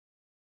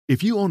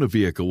If you own a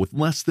vehicle with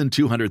less than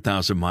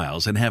 200,000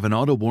 miles and have an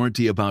auto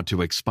warranty about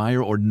to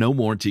expire or no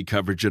warranty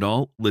coverage at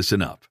all,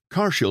 listen up.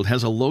 CarShield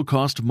has a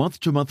low-cost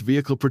month-to-month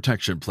vehicle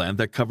protection plan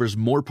that covers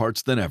more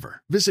parts than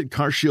ever. Visit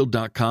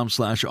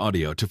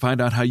carshield.com/audio to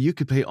find out how you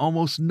could pay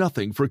almost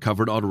nothing for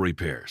covered auto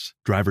repairs.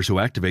 Drivers who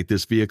activate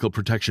this vehicle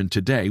protection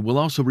today will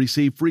also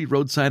receive free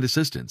roadside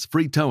assistance,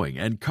 free towing,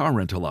 and car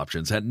rental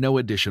options at no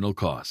additional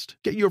cost.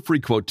 Get your free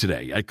quote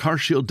today at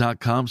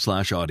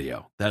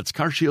carshield.com/audio. That's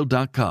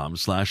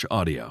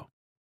carshield.com/audio.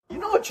 You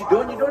know what you're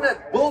doing? You're doing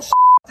that bullshit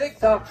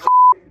TikTok shit.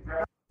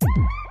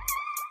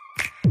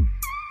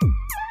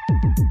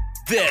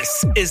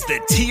 This is the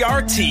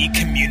TRT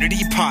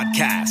Community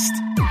Podcast,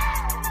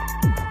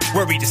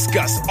 where we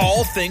discuss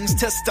all things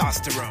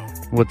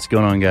testosterone. What's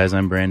going on, guys?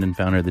 I'm Brandon,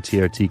 founder of the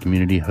TRT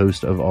Community,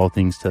 host of All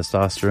Things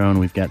Testosterone.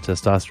 We've got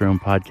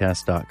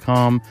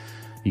testosteronepodcast.com.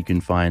 You can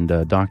find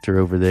a doctor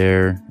over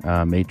there.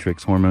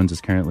 Matrix Hormones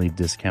is currently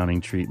discounting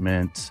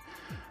treatment.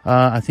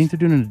 I think they're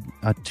doing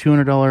a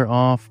 $200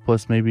 off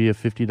plus maybe a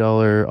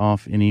 $50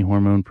 off any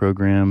hormone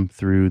program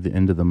through the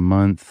end of the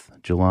month,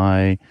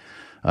 July.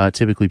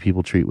 Typically,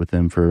 people treat with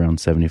them for around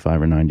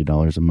 $75 or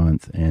 $90 a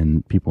month,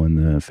 and people in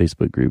the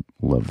Facebook group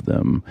love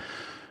them.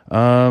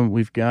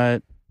 We've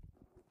got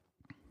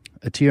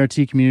a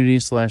TRT community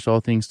 / all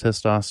things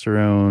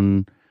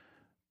testosterone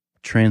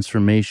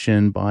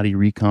transformation body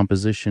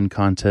recomposition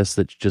contest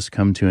that's just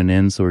come to an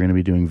end, so we're going to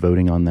be doing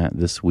voting on that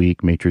this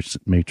week. Matrix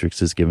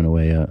has given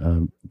away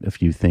a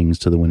few things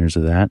to the winners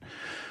of that.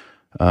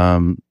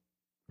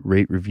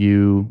 Rate,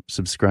 review,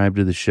 subscribe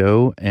to the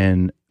show,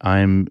 and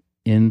I'm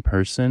in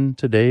person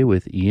today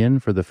with Ian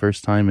for the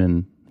first time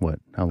in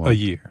how long? A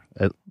year.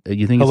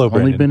 You think Hello, it's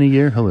only Brandon. been a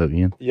year? Hello,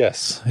 Ian.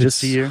 Yes.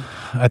 Just a year?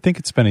 I think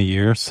it's been a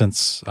year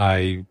since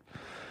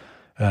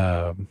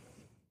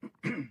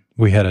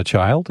we had a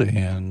child,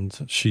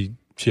 and she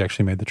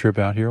actually made the trip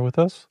out here with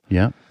us.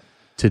 Yeah.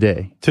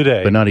 Today.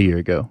 But not a year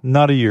ago.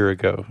 Not a year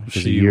ago.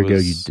 Because a year ago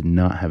you did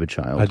not have a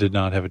child. I did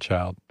not have a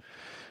child.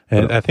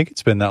 And I think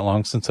it's been that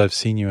long since I've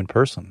seen you in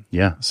person.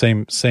 Yeah.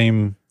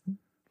 Same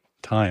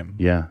time.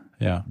 Yeah.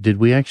 Yeah. Did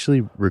we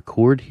actually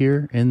record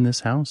here in this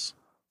house?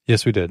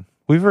 Yes, we did.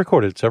 We've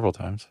recorded several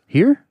times.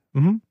 Here?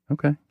 Mm-hmm.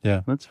 Okay.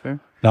 Yeah. That's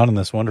fair. Not in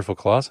this wonderful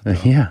closet, though.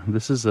 Yeah.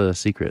 This is a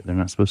secret. They're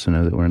not supposed to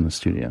know that we're in the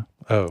studio.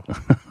 Oh.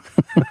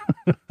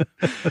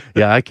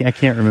 Yeah, I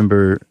can't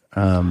remember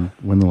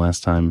when the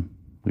last time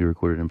we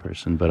recorded in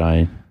person, but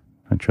I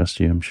trust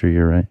you. I'm sure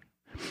you're right.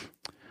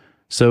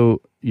 So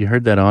you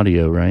heard that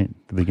audio, right?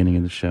 At the beginning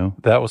of the show?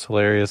 That was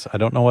hilarious. I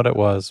don't know what it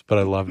was, but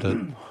I loved it.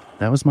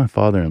 That was my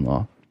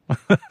father-in-law.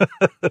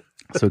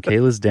 So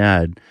Kayla's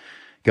dad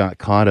got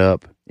caught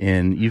up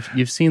in,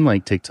 you've seen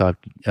like TikTok,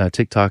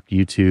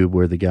 YouTube,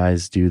 where the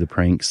guys do the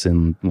pranks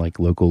in like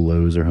local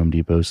Lowe's or Home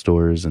Depot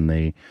stores, and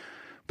they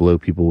blow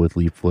people with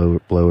leaf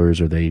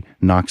blowers, or they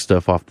knock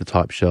stuff off the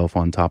top shelf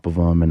on top of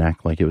them and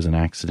act like it was an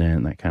accident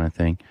and that kind of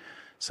thing.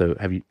 So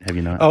have you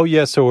not? Oh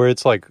yeah, so where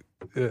it's like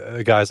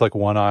a guy's like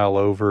one aisle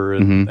over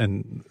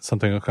and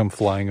something will come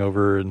flying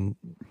over and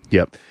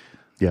Yep.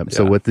 Yeah.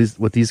 So what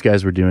these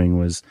guys were doing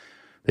was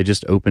they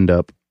just opened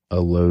up a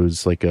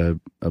Lowe's, like a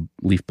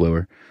leaf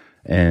blower,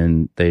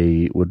 and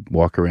they would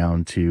walk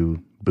around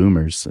to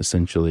boomers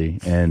essentially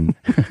and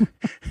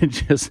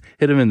just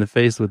hit them in the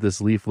face with this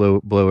leaf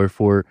blower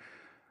for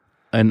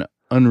an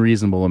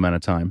unreasonable amount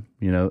of time.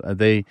 You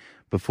know,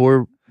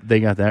 before they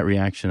got that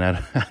reaction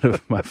out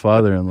of my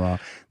father-in-law,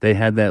 they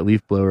had that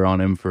leaf blower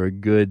on him for a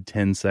good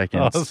 10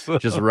 seconds, Awesome.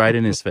 just right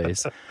in his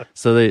face.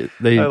 So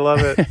they I love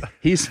it.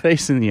 He's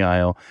facing the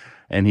aisle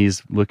and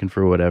he's looking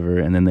for whatever,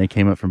 and then they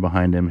came up from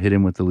behind him, hit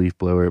him with the leaf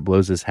blower. It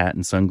blows his hat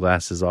and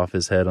sunglasses off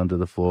his head onto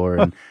the floor,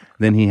 and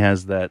then he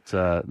has that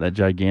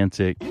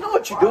gigantic, You know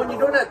what you're doing?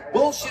 You're doing that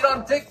bullshit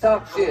on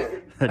TikTok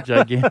shit. that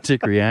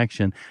gigantic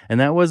reaction.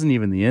 And that wasn't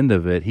even the end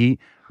of it.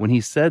 When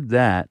he said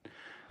that,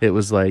 it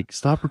was like,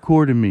 stop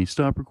recording me.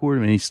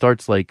 And he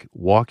starts like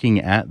walking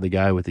at the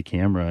guy with the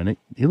camera, and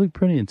he looked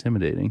pretty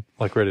intimidating.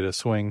 like ready to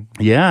swing.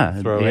 Yeah.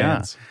 Throw yeah.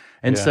 hands.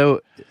 And Yeah.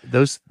 so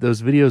those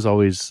videos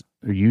always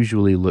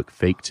usually look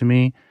fake to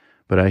me,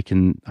 but I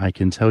can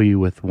tell you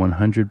with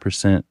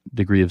 100%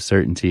 degree of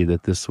certainty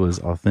that this was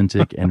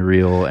authentic and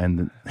real,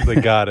 and They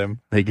got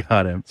him. they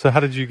got him. So how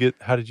did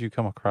you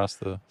come across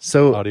the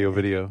So audio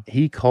video?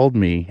 he called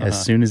me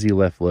as soon as he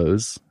left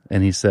Lowe's,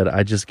 and he said,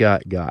 I just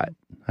got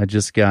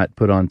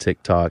put on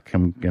TikTok.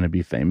 I'm going to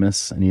be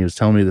famous. And he was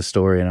telling me the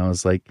story, and I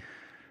was like,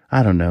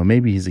 I don't know,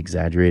 maybe he's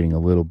exaggerating a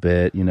little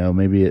bit, you know,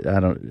 maybe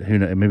who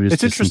knows, maybe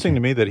It's interesting to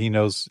me that he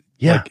knows,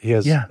 like he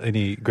has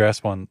any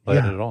grasp on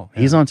that at all.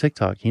 He's on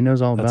TikTok. He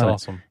knows all about That's it.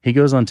 awesome. He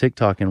goes on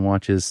TikTok and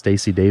watches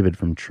Stacey David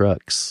from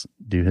Trucks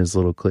do his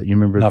little clip. You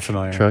remember Not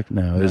familiar. Truck?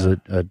 No, it was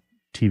a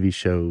TV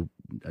show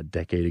a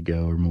decade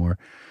ago or more.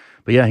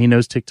 But yeah, he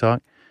knows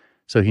TikTok,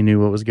 so he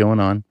knew what was going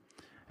on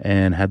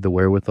and had the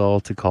wherewithal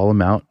to call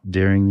him out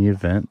during the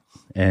event.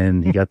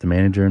 And he got the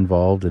manager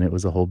involved, and it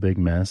was a whole big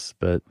mess.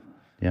 But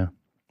yeah.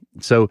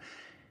 So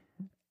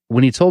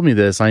when he told me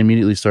this, I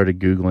immediately started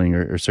Googling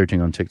or searching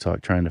on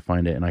TikTok trying to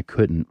find it, and I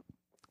couldn't.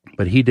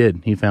 But he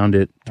did. He found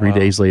it 3 Wow.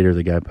 days later.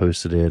 The guy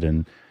posted it,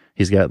 and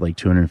he's got like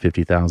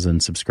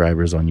 250,000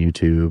 subscribers on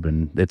YouTube,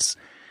 and it's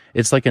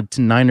like a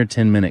 9 or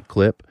 10 minute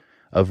clip,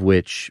 of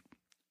which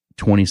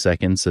 20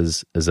 seconds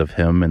is of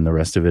him, and the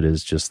rest of it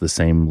is just the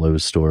same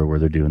Lowe's store where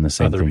they're doing the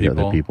same Other thing to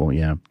people. other people.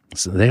 Yeah,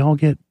 so they all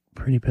get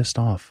pretty pissed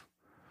off.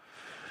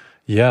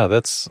 Yeah,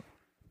 that's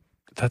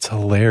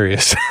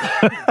hilarious.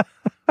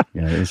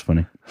 Yeah, it was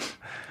funny.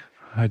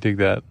 I dig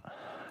that.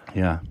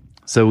 Yeah.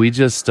 So we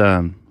just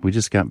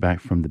got back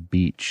from the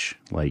beach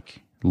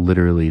like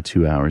literally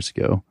 2 hours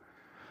ago,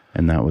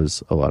 and that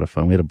was a lot of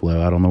fun. We had a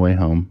blowout on the way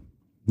home.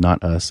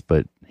 Not us,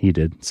 but he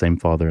did. Same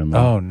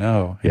father-in-law. Oh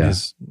no! Yeah. It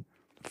is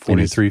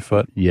 43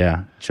 foot.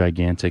 Yeah,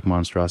 gigantic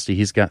monstrosity.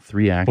 He's got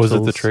 3 axles.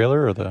 Was it the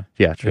trailer or the?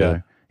 Yeah,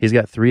 trailer. He's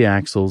got 3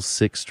 axles,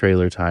 6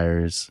 trailer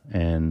tires,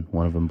 and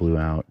one of them blew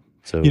out.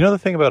 So You know, the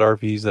thing about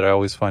RVs that I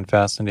always find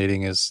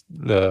fascinating is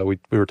we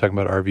were talking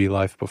about RV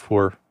life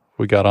before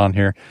we got on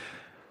here.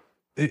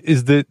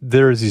 Is that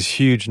there is these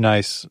huge,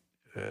 nice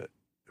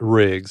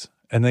rigs,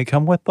 and they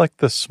come with like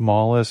the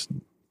smallest,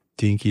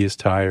 dinkiest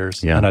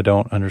tires. Yeah. And I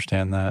don't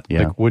understand that.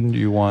 Yeah. Like, wouldn't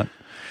you want?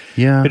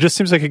 yeah, It just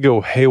seems like it could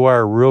go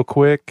haywire real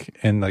quick,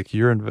 and like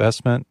your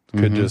investment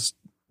could just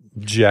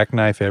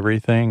jackknife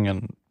everything.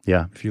 And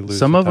yeah. if you lose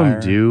Some a of them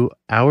tire- do.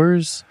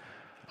 Ours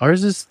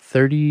is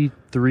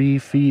 33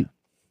 feet,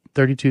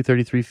 32,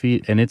 33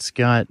 feet, and it's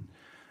got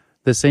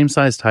the same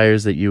size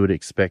tires that you would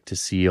expect to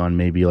see on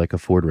maybe like a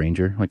Ford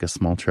Ranger, like a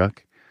small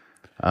truck.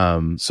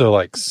 So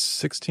like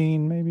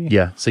 16 maybe.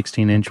 Yeah,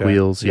 16-inch Okay,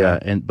 wheels. Yeah,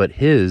 yeah. but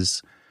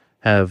his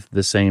have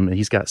the same.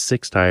 He's got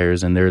 6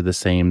 tires, and they're the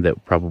same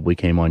that probably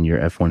came on your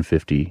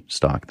F-150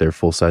 stock. They're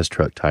full-size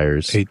truck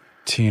tires.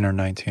 18 or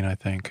 19, I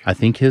think. I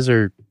think his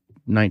are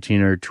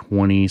 19 or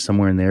 20,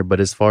 somewhere in there. But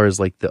as far as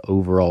like the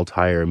overall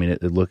tire, I mean,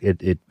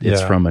 it's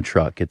Yeah. from a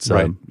truck. It's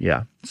Right.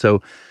 yeah.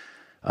 So,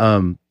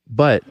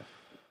 but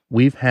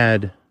we've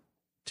had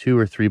 2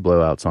 or 3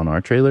 blowouts on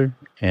our trailer,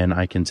 and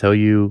I can tell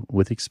you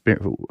with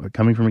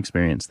coming from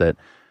experience that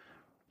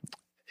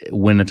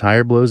when a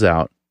tire blows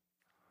out,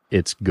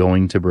 it's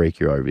going to break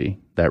your RV.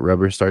 That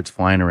rubber starts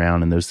flying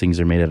around, and those things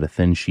are made out of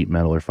thin sheet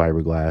metal or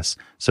fiberglass.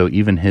 So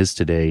even his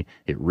today,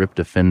 it ripped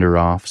a fender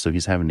off, so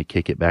he's having to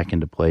kick it back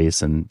into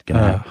place and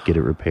gonna have to get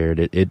it repaired.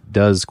 It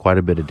does quite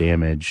a bit of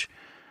damage,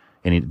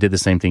 and he did the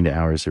same thing to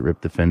ours. It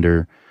ripped the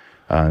fender.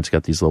 It's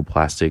got these little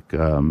plastic,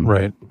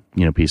 Right.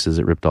 pieces.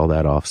 It ripped all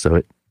that off.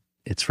 So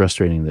it's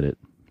frustrating that it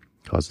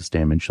causes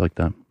damage like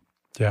that.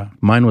 Yeah.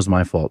 Mine was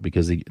my fault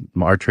because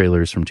our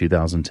trailer is from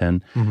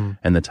 2010,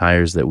 and the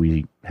tires that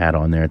we had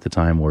on there at the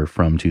time were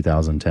from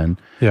 2010.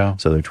 Yeah.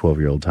 So they're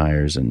 12-year-old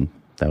tires, and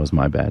that was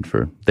my bad.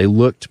 They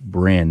looked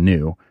brand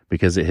new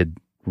because it had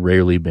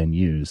rarely been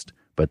used,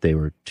 but they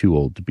were too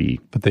old to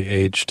be, But they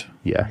aged.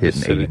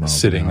 hitting 80 miles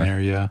sitting an hour.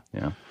 there. Yeah.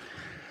 Yeah.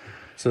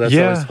 So that's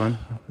Yeah. always fun.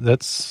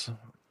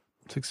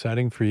 It's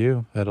exciting for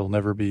you. That'll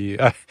never be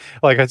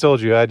like I told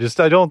you. I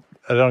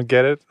don't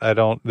get it.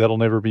 That'll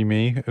never be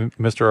me,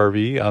 Mr.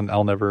 RV.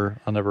 I'll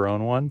never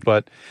own one.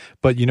 But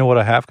you know what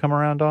I have come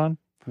around on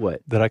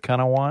What? that I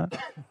kind of want?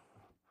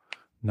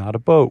 Not a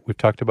boat. We've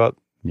talked about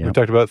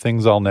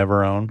things I'll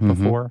never own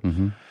before.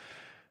 Mm-hmm.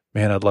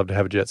 Man, I'd love to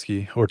have a jet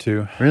ski or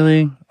 2.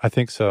 Really? I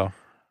think so.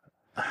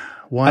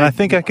 Why? And I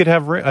think I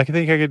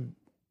could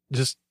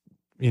just,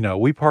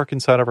 we park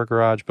inside of our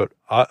garage, but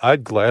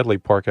I'd gladly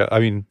park out. I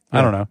mean,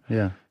 I don't know.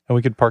 Yeah. And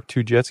we could park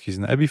 2 jet skis,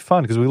 and that'd be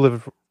fun because we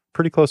live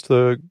pretty close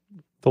to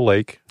the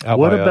lake. Out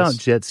What by about us.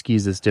 jet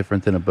skis is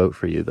different than a boat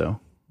for you, though?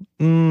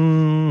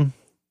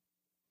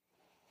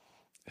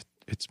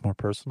 It's more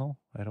personal.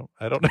 I don't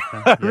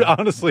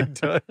honestly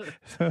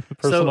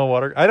personal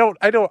water. I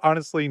don't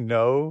honestly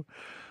know.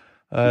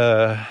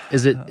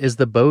 Is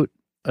the boat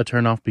a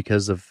turnoff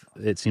because of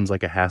it seems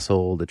like a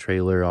hassle, the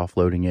trailer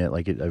offloading it,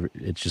 like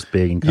it's just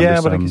big and cumbersome?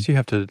 Yeah, but I guess you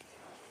have to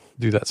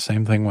do that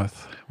same thing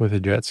with a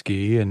jet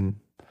ski, and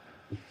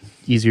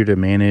easier to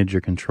manage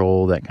or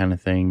control, that kind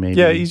of thing, maybe.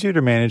 yeah, easier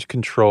to manage,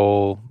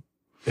 control,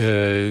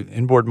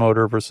 inboard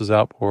motor versus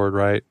outboard,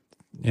 right?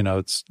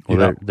 It's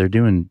They're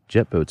doing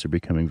jet boats are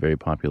becoming very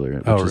popular,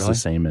 which is really? the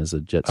same as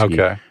a jet ski.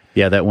 okay.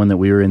 Yeah, that one that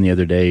we were in the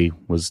other day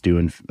was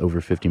doing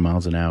over 50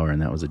 miles an hour,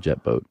 and that was a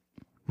jet boat.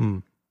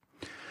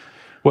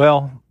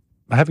 Well,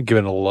 I haven't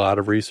given a lot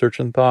of research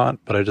and thought,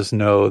 but I just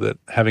know that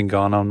having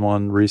gone on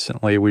one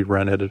recently, we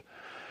rented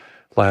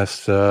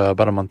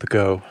about a month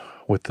ago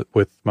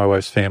with my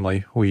wife's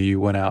family. We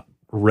went out,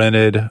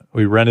 rented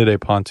a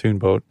pontoon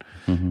boat,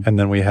 and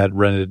then we had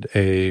rented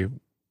a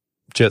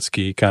jet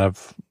ski. Kind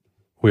of,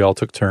 we all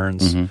took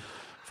turns.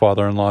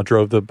 Father-in-law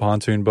drove the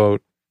pontoon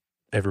boat.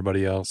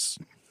 Everybody else,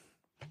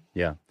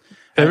 Yeah.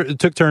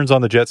 took turns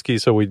on the jet ski.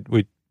 So we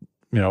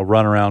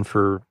run around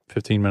for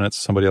 15 minutes.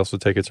 Somebody else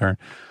would take a turn.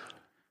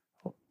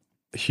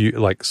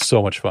 Like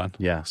so much fun.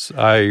 Yeah.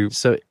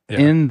 So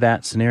In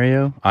that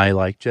scenario, I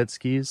like jet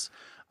skis.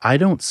 I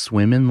don't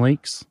swim in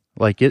lakes.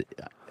 Like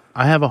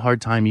I have a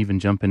hard time even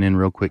jumping in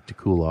real quick to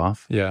cool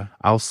off. Yeah.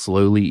 I'll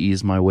slowly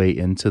ease my way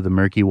into the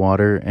murky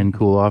water and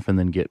cool off and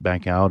then get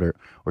back out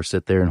or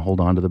sit there and hold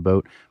on to the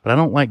boat. But I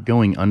don't like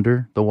going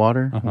under the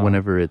water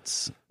whenever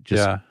it's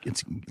just,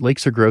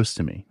 lakes are gross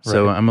to me.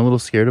 So I'm a little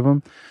scared of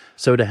them.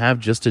 So to have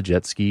just a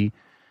jet ski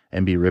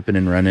and be ripping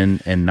and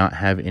running and not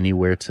have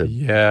anywhere to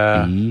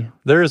be.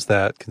 There is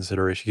that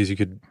consideration because you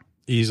could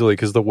easily,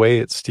 because the way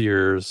it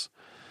steers,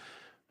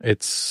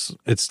 it's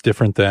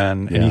different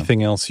than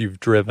anything else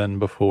you've driven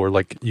before.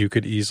 Like you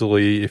could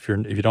easily, if you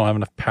don't have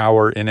enough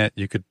power in it,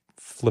 you could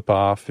flip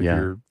off if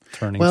you're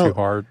turning too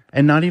hard.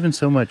 And not even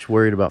so much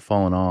worried about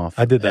falling off.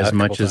 I did that as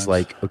much as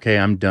like, okay,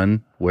 I'm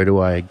done. Where do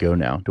I go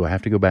now? Do I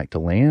have to go back to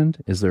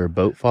land? Is there a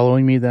boat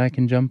following me that I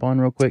can jump on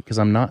real quick? Because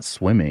I'm not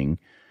swimming.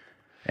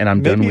 And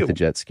I'm done with the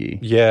jet ski.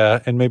 Yeah,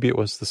 and maybe it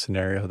was the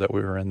scenario that we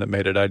were in that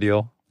made it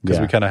ideal because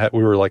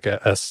we were like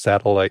a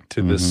satellite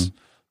to this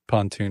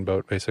pontoon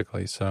boat,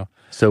 basically. So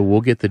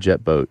we'll get the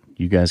jet boat.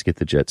 You guys get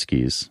the jet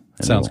skis.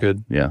 Sounds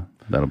good. Yeah,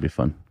 that'll be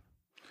fun.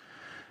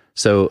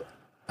 So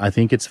I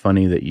think it's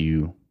funny that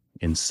you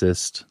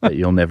insist that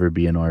you'll never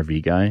be an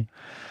RV guy.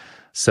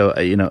 So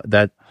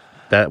that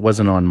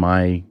wasn't on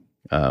my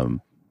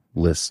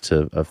list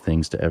of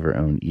things to ever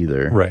own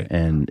either. Right,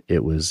 and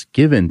it was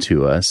given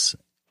to us.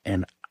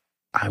 And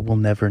I will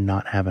never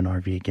not have an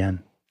RV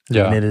again.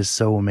 Yeah. And it is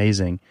so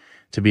amazing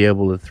to be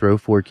able to throw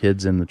 4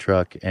 kids in the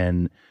truck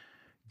and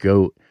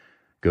go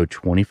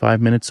 25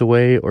 minutes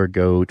away or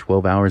go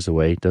 12 hours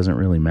away. It doesn't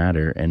really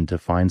matter. And to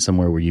find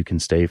somewhere where you can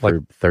stay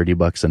for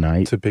 $30 a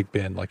night. To Big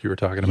Bend, like you were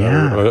talking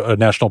about, or a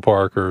national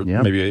park or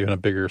maybe even a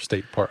bigger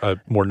state park, a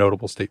more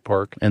notable state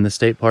park. And the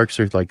state parks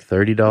are like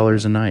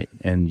 $30 a night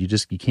and you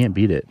can't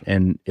beat it.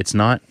 And it's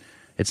not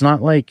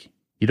like,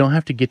 you don't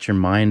have to get your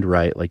mind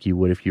right like you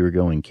would if you were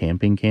going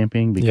camping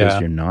because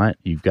you're not.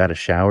 You've got a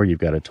shower, you've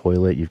got a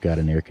toilet, you've got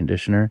an air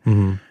conditioner.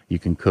 Mm-hmm. You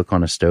can cook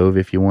on a stove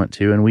if you want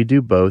to. And we do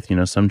both.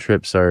 Some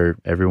trips are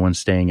everyone's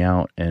staying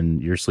out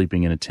and you're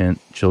sleeping in a tent,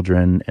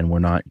 children, and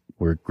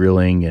we're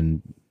grilling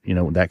and,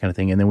 that kind of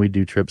thing. And then we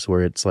do trips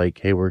where it's like,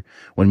 hey, when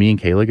me and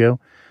Kayla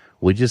go,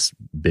 we just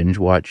binge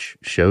watch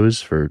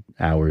shows for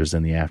hours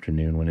in the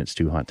afternoon when it's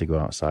too hot to go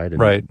outside.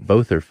 And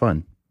both are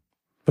fun.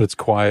 But it's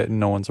quiet and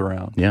no one's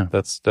around. Yeah.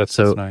 That's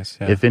so nice.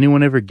 Yeah. If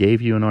anyone ever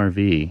gave you an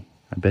RV,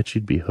 I bet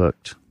you'd be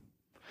hooked.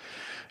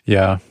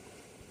 Yeah.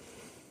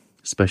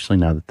 Especially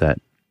now that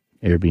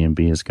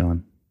Airbnb is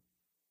gone.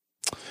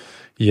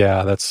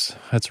 Yeah, that's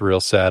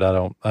real sad. I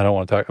don't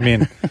want to talk. I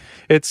mean,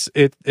 it's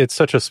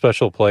such a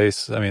special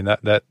place. I mean,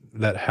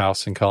 that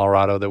house in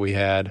Colorado that we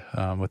had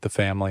with the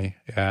family,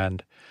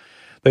 and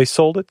they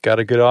sold it, got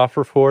a good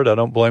offer for it. I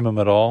don't blame them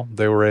at all.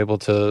 They were able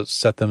to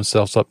set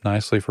themselves up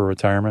nicely for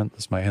retirement.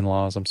 That's my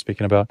in-laws I'm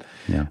speaking about.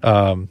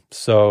 Yeah.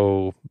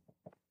 So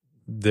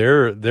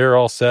they're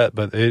all set,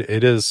 but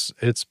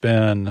it's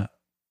been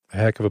a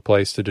heck of a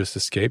place to just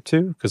escape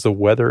to because the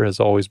weather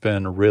has always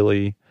been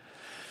really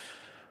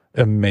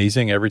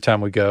amazing every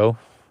time we go.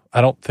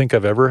 I don't think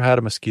I've ever had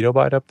a mosquito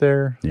bite up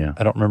there. Yeah.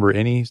 I don't remember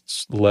any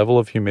level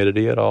of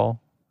humidity at all.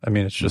 I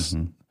mean, it's just...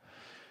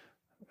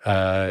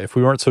 if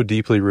we weren't so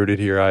deeply rooted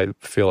here, I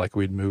feel like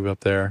we'd move up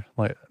there.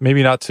 Like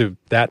maybe not to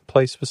that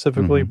place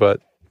specifically,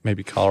 but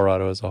maybe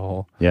Colorado as a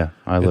whole. Yeah,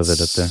 I love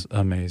it up there.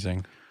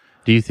 Amazing.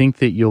 Do you think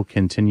that you'll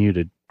continue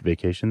to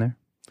vacation there?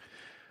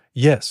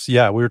 Yes.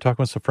 Yeah, we were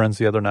talking with some friends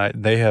the other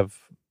night.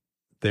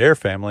 Their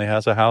family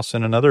has a house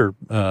in another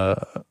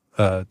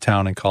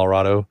town in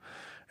Colorado,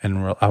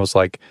 and I was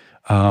like,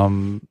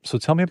 so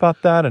tell me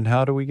about that, and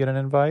how do we get an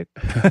invite?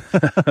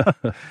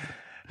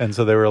 And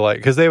so they were like,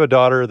 because they have a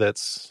daughter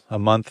that's a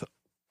month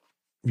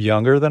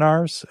younger than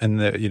ours, and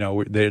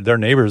they're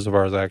neighbors of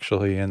ours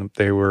actually, and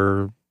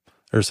they're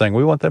saying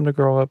we want them to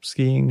grow up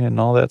skiing and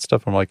all that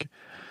stuff. I'm like,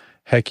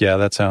 heck yeah,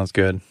 that sounds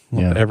good.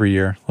 Yeah. Every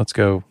year, let's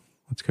go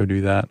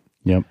do that.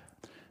 Yep.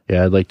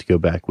 Yeah, I'd like to go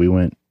back. We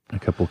went a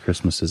couple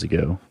Christmases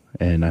ago,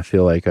 and I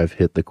feel like I've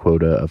hit the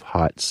quota of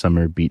hot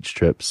summer beach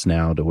trips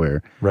now to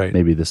where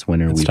maybe this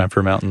winter it's time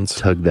for mountains.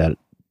 Tug that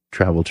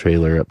travel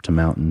trailer up to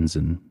mountains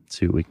and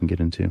see what we can get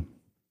into.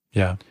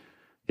 Yeah.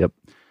 Yep.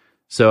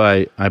 So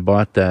I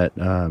bought that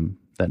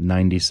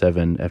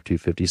 97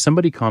 F-250.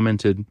 Somebody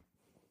commented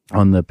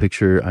on the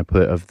picture I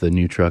put of the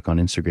new truck on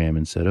Instagram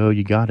and said, "Oh,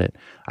 you got it."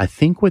 I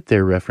think what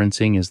they're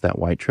referencing is that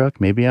white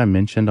truck. Maybe I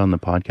mentioned on the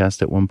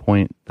podcast at one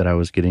point that I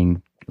was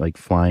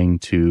flying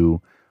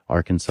to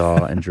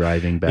Arkansas and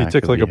driving back.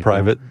 You took like a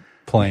private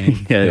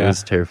plane. Yeah, it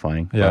was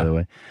terrifying, by the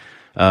way.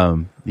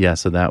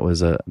 So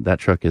that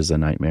truck is a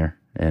nightmare.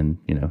 And,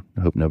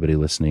 I hope nobody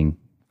listening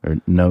or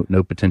no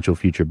potential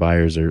future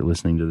buyers are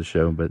listening to the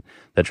show, but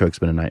that truck's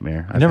been a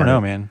nightmare. I never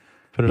know, man.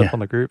 Put it up on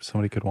the group.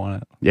 Somebody could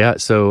want it. Yeah.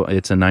 So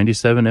it's a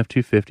 97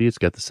 F-250. It's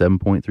got the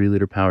 7.3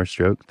 liter power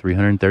stroke,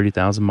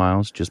 330,000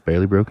 miles, just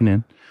barely broken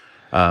in.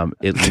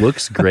 It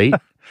looks great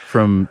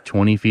from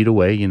 20 feet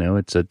away.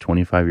 It's a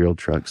 25-year-old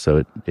truck,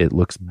 so it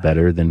looks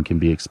better than can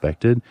be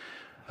expected.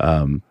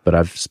 But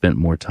I've spent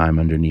more time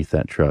underneath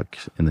that truck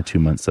in the 2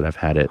 months that I've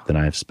had it than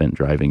I've spent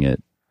driving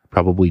it.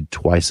 Probably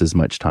twice as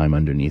much time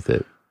underneath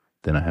it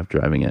than I have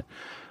driving it.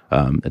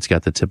 It's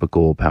got the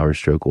typical Power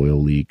Stroke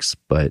oil leaks,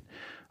 but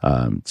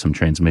some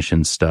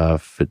transmission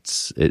stuff.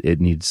 It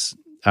needs,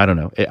 I don't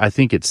know. I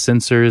think it's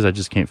sensors. I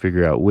just can't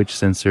figure out which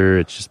sensor.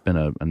 It's just been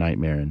a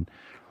nightmare. And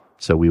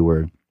so we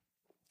were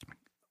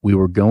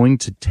going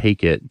to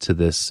take it to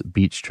this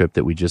beach trip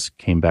that we just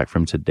came back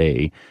from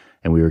today,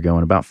 and we were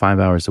going about 5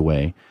 hours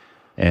away,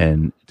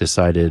 and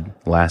decided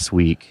last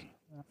week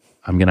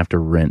I'm going to have to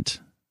rent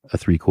a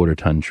 3/4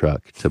 ton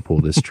truck to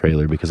pull this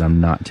trailer because I'm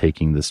not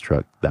taking this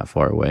truck that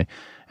far away.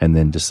 And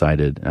then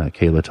decided,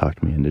 Kayla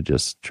talked me into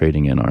just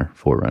trading in our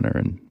 4Runner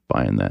and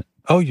buying that.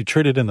 Oh, you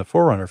traded in the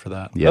 4Runner for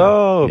that? Yeah.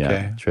 Oh, okay.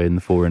 Yeah, trading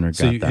the 4Runner.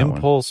 So you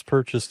impulse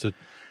purchased a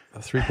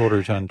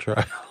 3/4 ton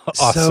truck.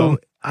 Awesome. So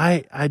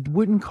I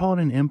wouldn't call it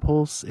an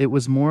impulse. It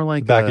was more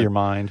like Back of your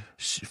mind.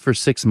 For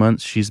 6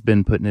 months, she's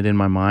been putting it in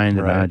my mind,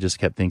 and Right. I just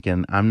kept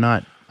thinking, I'm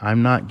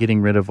not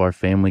getting rid of our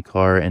family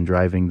car and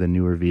driving the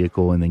newer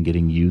vehicle and then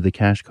getting you the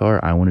cash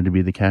car. I wanted to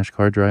be the cash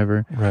car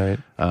driver. Right.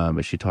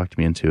 But she talked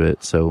me into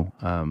it. So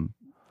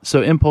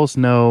impulse,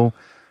 no.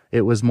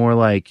 It was more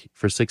like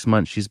for 6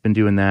 months she's been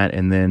doing that,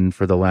 and then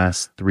for the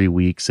last 3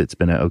 weeks it's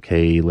been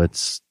okay.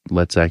 Let's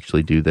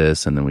actually do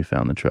this, and then we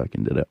found the truck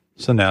and did it.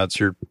 So now it's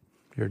your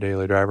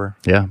daily driver.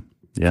 Yeah.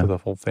 For the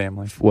whole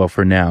family. Well,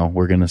 for now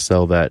we're gonna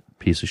sell that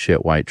piece of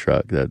shit white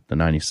truck, the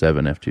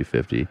 '97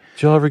 F-250. Did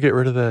y'all ever get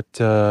rid of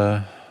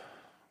that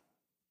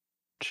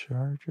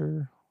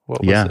Charger?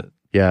 What was it?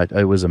 Yeah,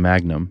 it was a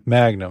Magnum.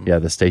 Magnum. Yeah,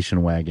 the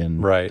station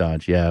wagon Right.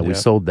 Dodge. Yeah, we Yep.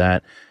 sold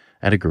that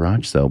at a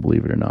garage sale,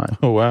 believe it or not.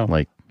 Oh, wow.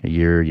 Like a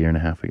year and a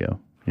half ago.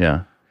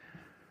 Yeah.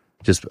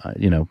 Just,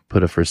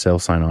 put a for sale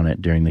sign on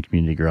it during the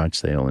community garage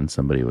sale, and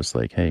somebody was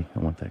like, hey, I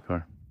want that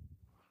car.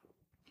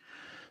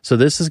 So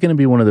this is going to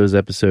be one of those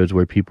episodes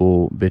where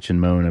people bitch and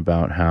moan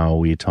about how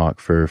we talk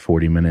for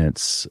 40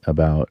 minutes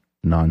about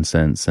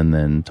nonsense and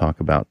then talk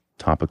about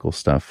topical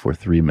stuff for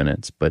 3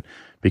 minutes. But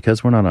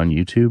because we're not on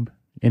YouTube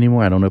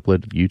anymore, I don't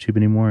upload to YouTube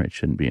anymore, it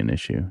shouldn't be an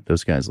issue.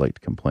 Those guys like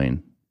to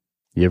complain.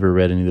 You ever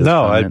read any of those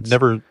comments?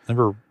 I've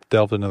never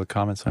delved into the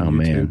comments on YouTube.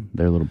 Man,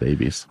 they're little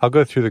babies. I'll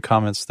go through the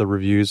comments, the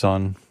reviews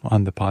on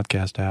the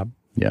podcast app.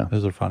 Yeah.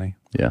 Those are funny.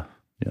 Yeah,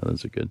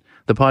 those are good.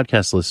 The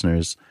podcast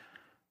listeners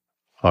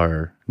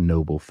are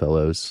noble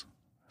fellows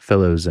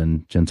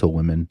and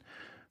gentlewomen.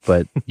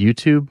 But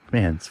YouTube,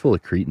 man, it's full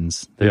of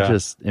cretins. They're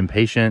just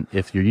impatient.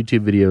 If your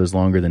YouTube video is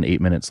longer than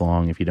 8 minutes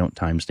long, if you don't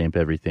timestamp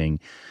everything,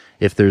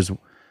 if there's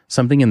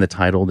something in the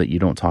title that you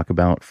don't talk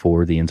about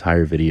for the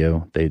entire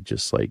video, they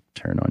just like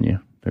turn on you.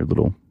 They're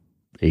little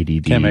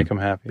ADD Can't make them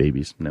happy.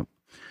 babies. No.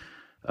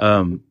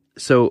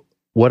 So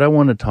what I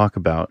want to talk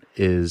about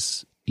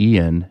is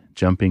Ian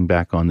jumping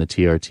back on the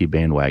TRT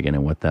bandwagon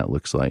and what that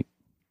looks like.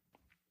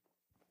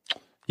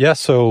 Yeah,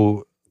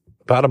 so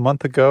about a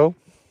month ago,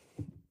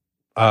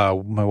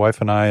 my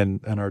wife and I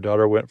and our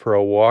daughter went for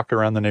a walk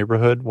around the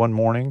neighborhood one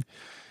morning,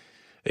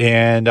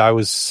 and I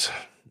was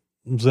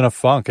in a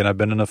funk, and I've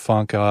been in a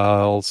funk,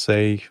 I'll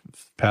say,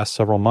 past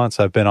several months.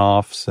 I've been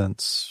off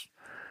since,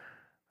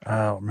 I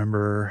don't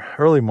remember,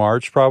 early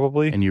March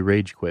probably. And you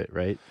rage quit,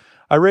 right?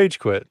 I rage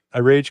quit,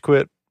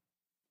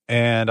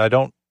 and I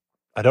don't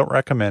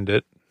recommend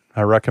it.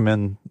 I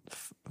recommend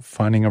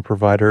finding a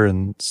provider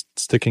and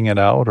sticking it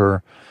out,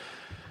 or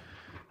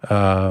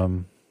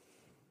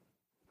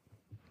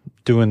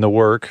doing the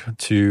work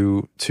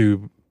to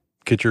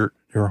get your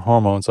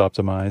hormones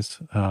optimized,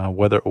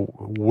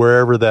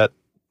 wherever that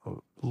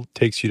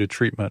takes you to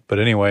treatment. But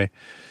anyway,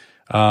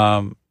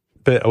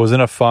 but I was in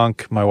a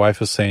funk. My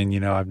wife was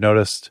saying, I've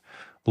noticed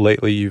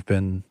lately you've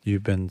been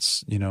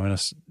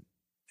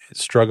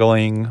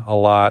struggling a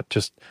lot,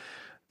 just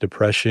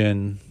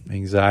depression,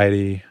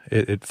 anxiety.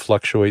 It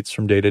fluctuates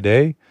from day to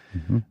day.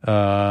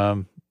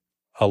 Mm-hmm.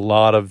 A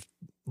lot of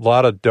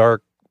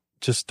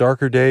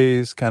darker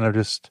days, kind of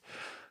just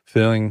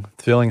feeling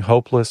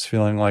hopeless,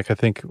 feeling like, I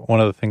think one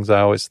of the things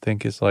I always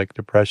think is like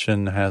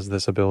depression has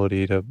this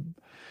ability to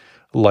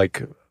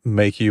like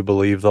make you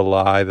believe the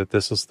lie that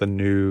this is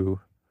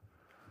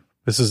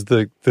as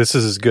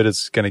good as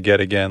it's going to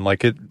get again.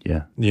 Like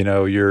you're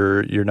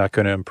not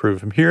going to improve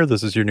from here.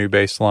 This is your new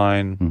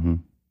baseline. Mm-hmm.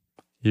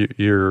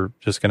 You're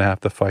just going to have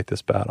to fight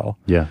this battle.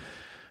 Yeah.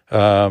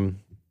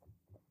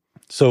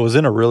 So it was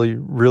in a really,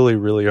 really,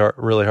 really,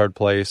 really hard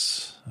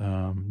place.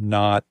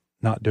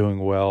 Not doing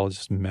well,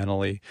 just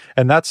mentally.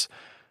 And that's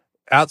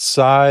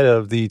outside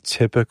of the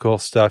typical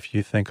stuff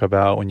you think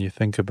about when you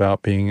think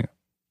about being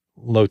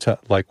with low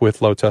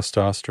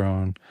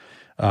testosterone,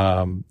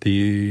 a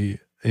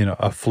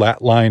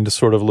flatlined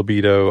sort of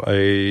libido,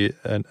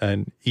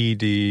 an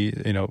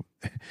ED,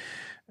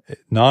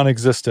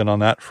 non-existent on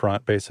that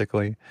front,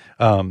 basically.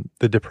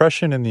 The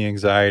depression and the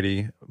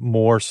anxiety,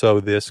 more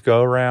so this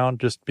go around,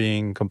 just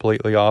being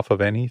completely off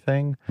of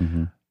anything,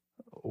 Mm-hmm.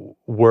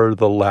 were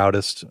the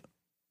loudest.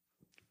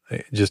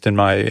 Just in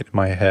my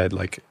head,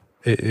 like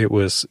it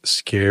was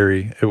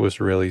scary. It was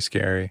really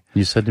scary.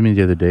 You said to me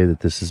the other day that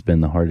this has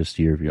been the hardest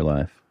year of your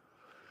life.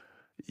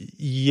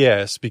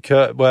 Yes,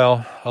 because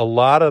a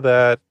lot of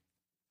that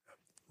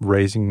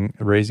raising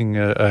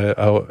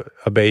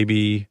a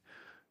baby,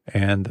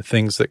 and the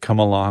things that come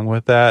along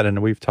with that.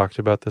 And we've talked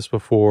about this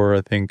before.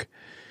 I think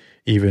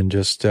even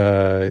just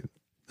there's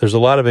a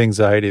lot of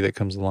anxiety that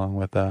comes along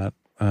with that.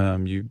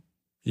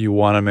 You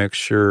want to make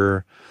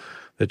sure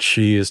that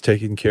she is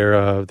taken care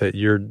of, that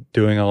you're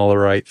doing all the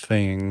right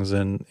things,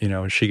 and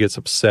she gets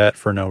upset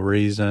for no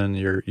reason.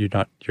 You're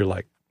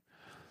like,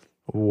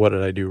 what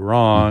did I do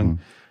wrong?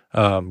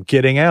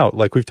 Getting out,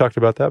 like we've talked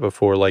about that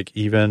before. Like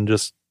even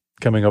just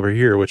coming over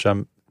here, which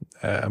I'm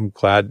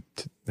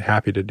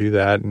happy to do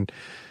that, and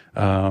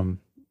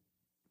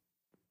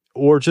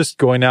or just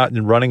going out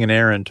and running an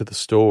errand to the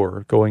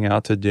store, going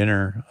out to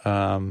dinner.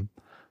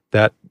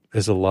 That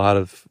is a lot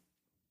of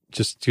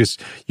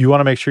just you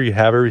want to make sure you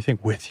have everything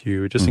with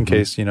you, just in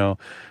case,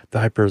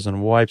 diapers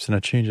and wipes and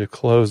a change of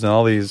clothes and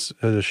all these.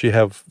 She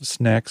have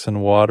snacks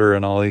and water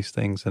and all these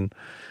things, and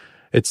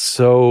it's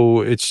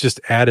just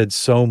added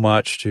so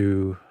much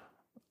to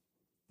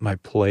my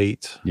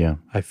plate. Yeah,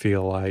 I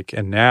feel like,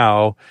 and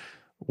now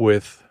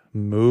with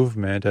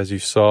movement, as you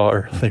saw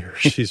earlier,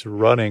 she's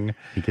running.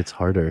 It gets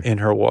harder in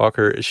her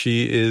walker.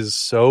 She is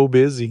so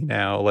busy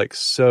now, like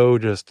so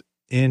just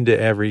into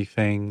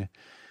everything.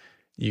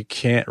 You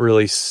can't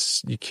really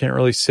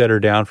set her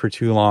down for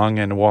too long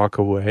and walk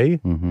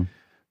away.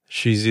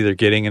 She's either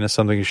getting into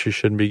something she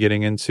shouldn't be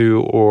getting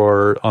into,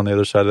 or on the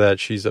other side of that,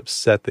 she's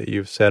upset that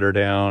you've set her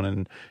down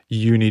and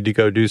you need to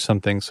go do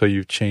something. So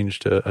you've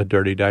changed a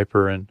dirty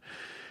diaper and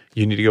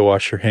you need to go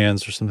wash your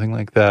hands or something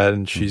like that.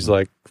 And she's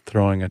like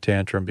throwing a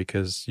tantrum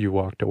because you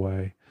walked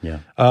away. Yeah.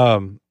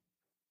 And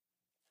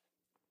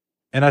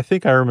I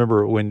think I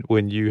remember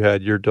when you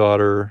had your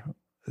daughter,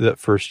 that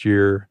first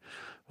year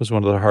was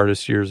one of the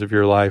hardest years of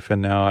your life.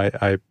 And now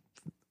I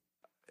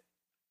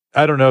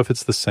don't know if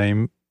it's the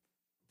same,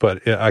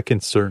 but I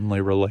can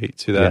certainly relate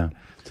to that,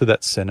 to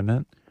that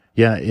sentiment.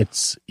 Yeah.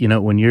 It's,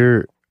 when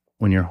your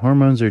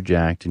hormones are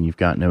jacked and you've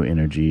got no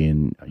energy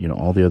and,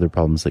 all the other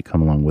problems that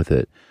come along with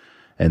it.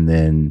 And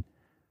then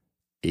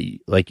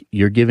like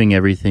you're giving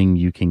everything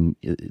you can,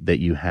 that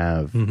you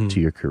have to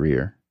your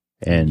career.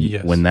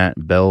 And when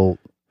that bell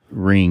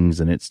rings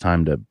and it's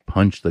time to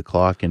punch the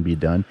clock and be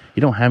done,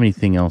 you don't have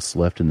anything else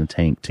left in the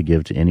tank to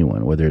give to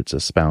anyone, whether it's a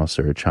spouse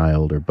or a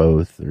child or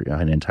both or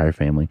an entire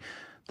family.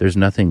 There's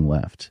nothing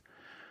left.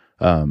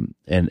 And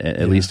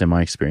at least in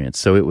my experience.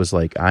 So it was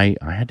like, I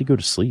had to go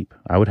to sleep.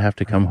 I would have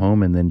to come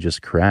home and then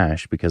just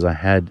crash because I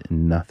had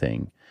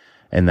nothing.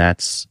 And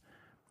that's,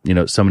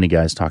 so many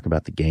guys talk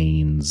about the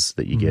gains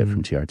that you get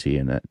from TRT,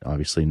 and that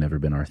obviously never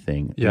been our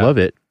thing. Love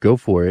it. Go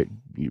for it.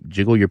 You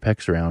jiggle your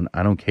pecs around.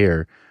 I don't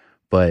care.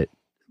 But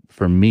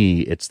for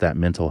me, it's that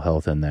mental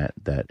health and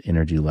that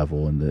energy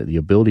level and the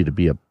ability to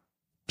be a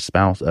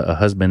spouse, a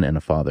husband and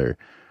a father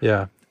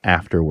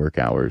after work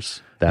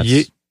hours.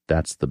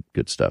 That's the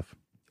good stuff.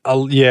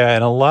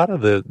 And a lot of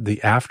the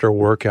after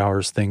work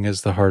hours thing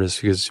is the hardest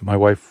because my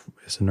wife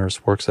is a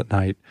nurse, works at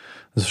night.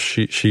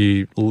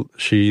 She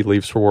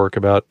leaves for work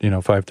about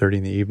 5:30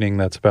 in the evening.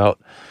 That's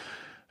about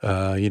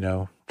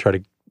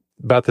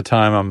about the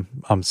time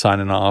I'm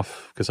signing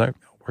off because I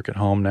work at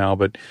home now.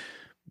 But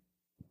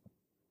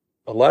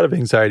a lot of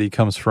anxiety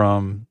comes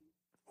from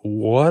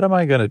what are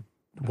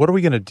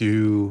we gonna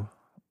do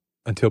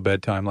until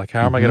bedtime? Like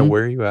how am I gonna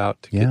wear you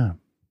out?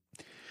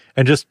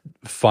 And just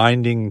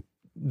finding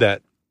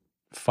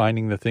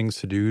the things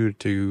to do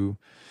to,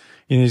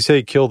 you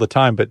say kill the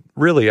time, but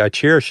really I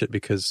cherish it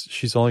because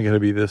she's only going to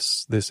be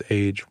this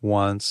age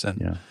once,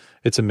 and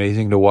it's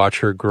amazing to watch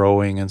her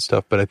growing and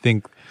stuff. But I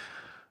think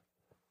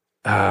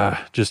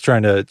just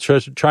trying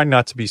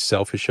not to be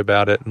selfish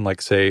about it and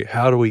like say,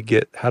 how do I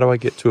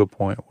get to a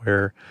point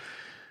where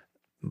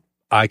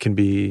I can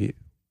be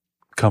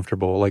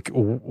comfortable? Like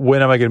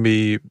when am I going to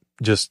be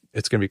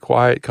it's going to be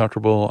quiet,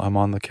 comfortable. I'm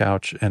on the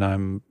couch and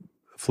I'm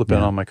flipping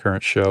on my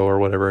current show or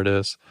whatever it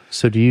is.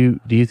 So do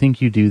you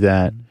think you do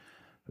that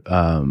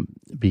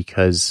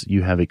because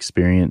you have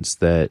experience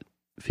that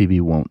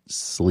Phoebe won't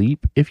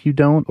sleep if you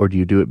don't, or do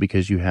you do it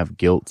because you have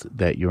guilt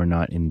that you're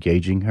not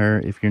engaging her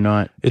if you're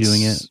not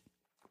doing it?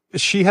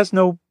 She has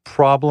no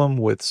problem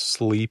with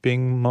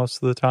sleeping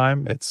most of the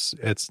time.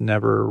 It's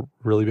never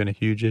really been a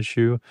huge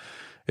issue.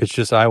 It's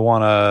just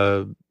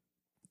the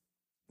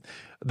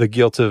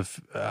guilt of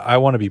I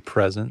want to be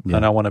present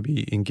and I want to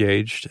be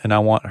engaged and I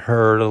want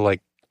her to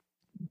like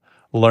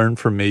learn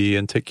from me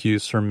and take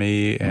cues from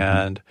me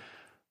and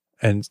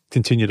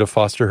continue to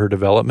foster her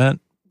development.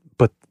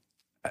 But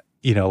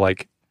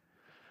like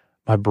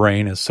my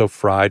brain is so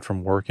fried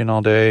from working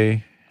all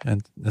day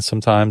and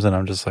sometimes, and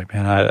I'm just like,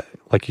 man,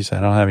 like you said,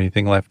 I don't have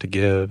anything left to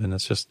give. And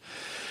it's just,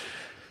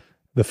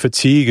 the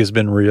fatigue has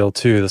been real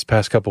too this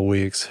past couple of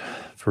weeks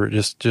for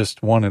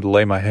just wanting to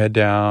lay my head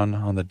down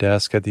on the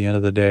desk at the end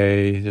of the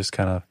day, just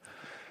kind of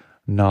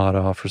nod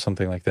off or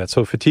something like that.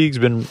 So fatigue's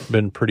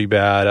been pretty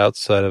bad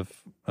outside of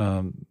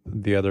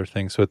the other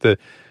things. So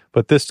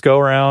but this go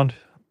around,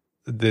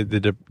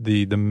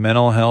 the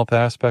mental health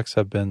aspects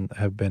have been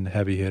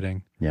heavy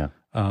hitting. Yeah.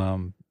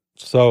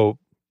 So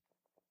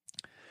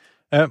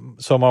my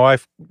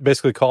wife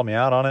basically called me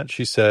out on it.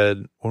 She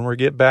said, when we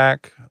get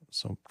back,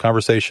 some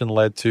conversation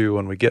led to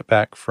when we get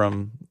back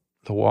from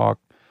the walk.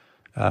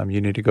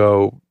 You need to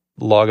go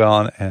log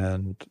on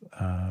and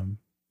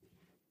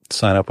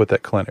sign up with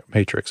that clinic,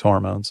 Matrix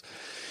Hormones.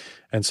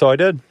 And so I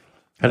did.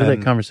 How did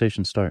that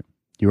conversation start?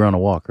 You were on a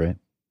walk, right?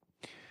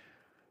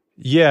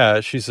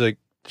 Yeah, she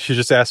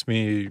just asked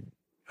me,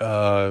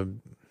 are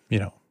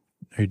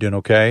you doing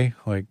okay?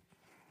 Like,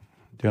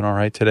 doing all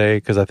right today?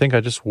 Because I think I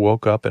just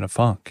woke up in a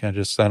funk. I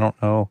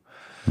don't know.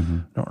 Mm-hmm.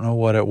 I don't know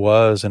what it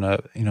was. And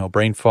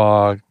brain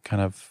fog,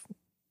 kind of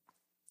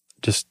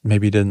just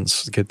maybe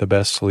didn't get the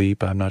best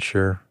sleep. I'm not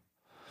sure.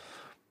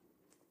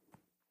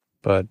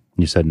 But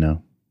you said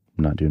no,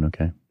 I'm not doing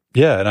okay.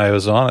 Yeah, and I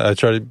was on it. I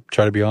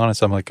try to be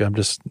honest. I'm like, I'm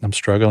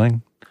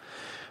struggling.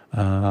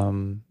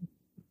 Not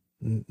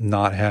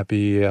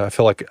happy. I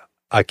feel like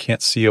I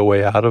can't see a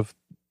way out of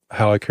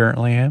how I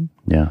currently am.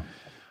 Yeah.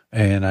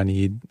 And I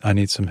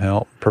need some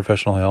help,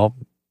 professional help.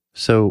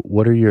 So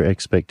what are your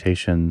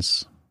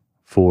expectations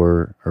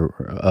for or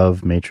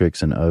of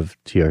Matrix and of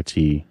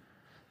TRT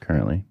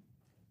currently?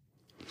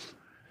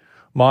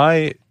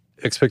 My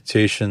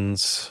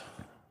expectations,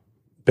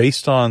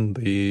 based on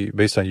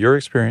your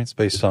experience,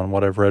 based on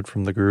what I've read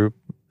from the group,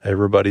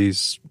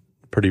 everybody's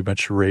pretty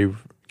much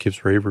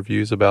gives rave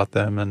reviews about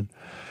them,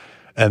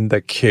 and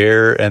the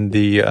care and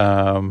the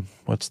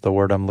what's the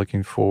word I'm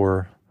looking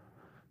for?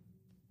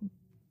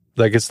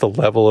 Like, it's the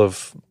level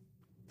of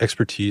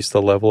expertise,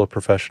 the level of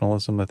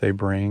professionalism that they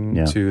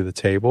bring to the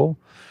table,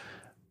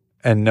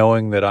 and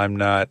knowing that I'm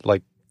not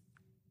like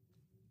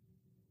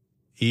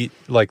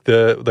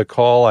the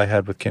call I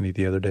had with Kenny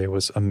the other day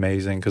was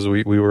amazing, because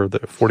we were the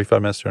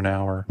 45 minutes to an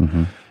hour.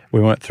 Mm-hmm.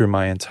 We went through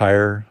my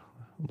entire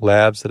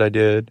labs that I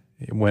did,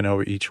 went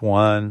over each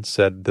one,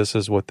 said, this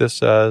is what this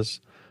says.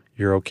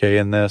 You're okay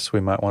in this. We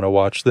might want to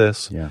watch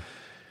this. Yeah.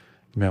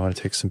 You may want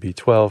to take some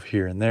B12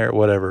 here and there,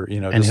 whatever,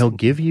 And he'll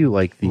give you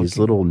like these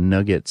little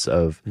nuggets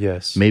of,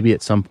 maybe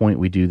at some point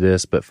we do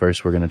this, but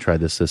first we're going to try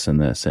this,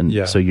 and this.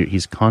 And so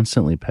he's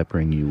constantly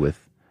peppering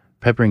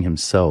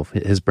himself.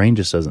 His brain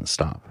just doesn't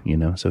stop,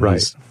 So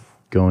he's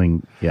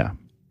going,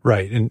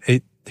 Right. And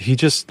he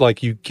just,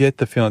 like, you get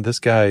the feeling this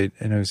guy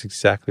knows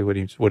exactly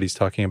what he's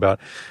talking about.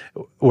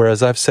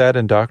 Whereas I've sat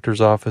in doctors'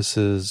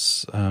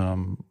 offices,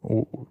 and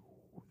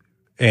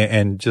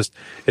just,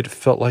 it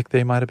felt like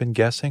they might have been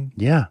guessing.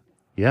 Yeah.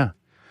 Yeah.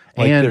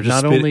 Like, and they're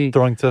just not only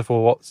throwing stuff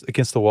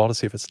against the wall to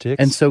see if it sticks.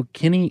 And so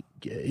Kenny,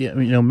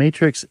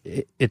 Matrix,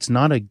 it's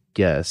not a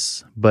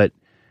guess, but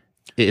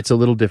it's a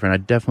little different. I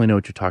definitely know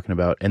what you're talking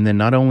about. And then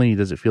not only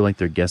does it feel like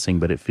they're guessing,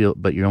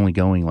 but you're only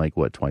going like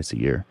twice a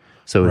year.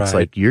 So it's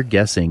like you're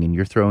guessing and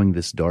you're throwing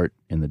this dart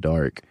in the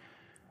dark.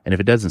 And if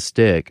it doesn't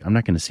stick, I'm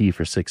not going to see you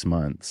for 6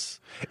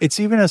 months. It's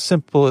even as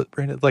simple,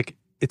 Brandon,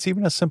 it's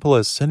even as simple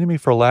as sending me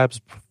for labs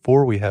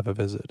before we have a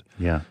visit.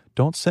 Yeah.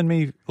 Don't send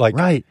me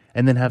right.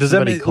 And then have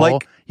somebody call.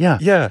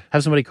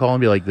 Have somebody call and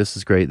be like, this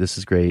is great. This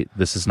is great.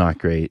 This is not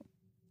great.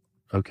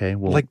 Okay.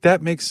 Well,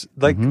 that makes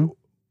that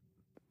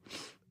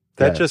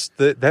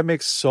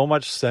makes so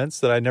much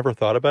sense that I never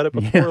thought about it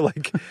before. Yeah.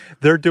 Like,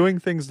 they're doing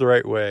things the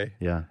right way.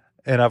 Yeah.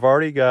 And I've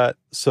already had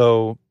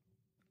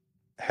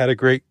a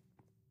great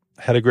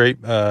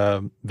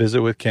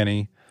visit with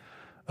Kenny.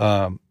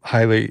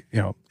 Highly,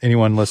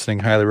 anyone listening,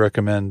 highly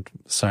recommend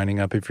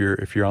signing up if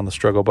you're on the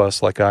struggle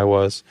bus like I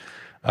was.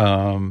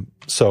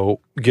 So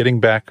getting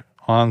back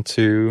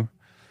onto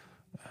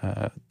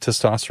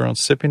testosterone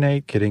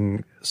cypionate,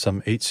 getting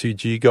some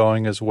HCG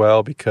going as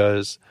well,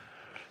 because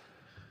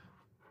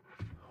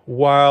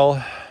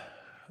while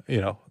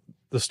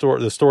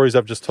the stories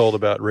I've just told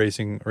about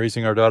raising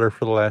our daughter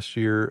for the last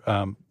year,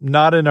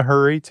 not in a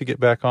hurry to get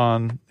back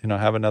on,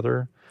 have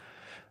another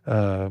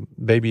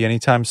baby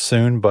anytime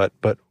soon, but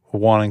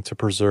wanting to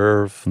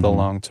preserve the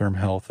long-term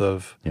health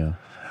of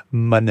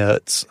my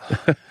nuts.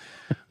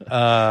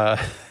 Were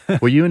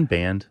you in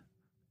band?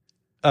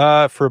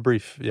 For a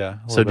brief, yeah.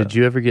 So did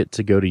you ever get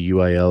to go to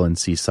UIL and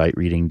see sight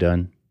reading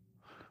done?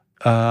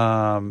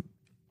 I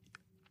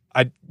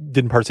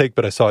didn't partake,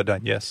 but I saw it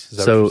done. Yes. Is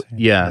that so what you're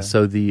saying? Yeah.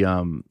 So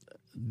the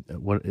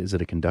what is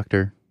it? A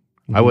conductor?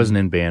 Mm-hmm. I wasn't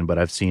in band, but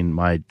I've seen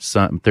my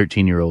son,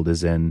 13-year-old,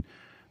 is in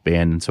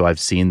band, and so I've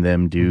seen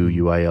them do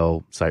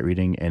UIL sight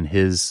reading, and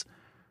his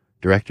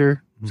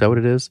director, is that what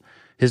it is?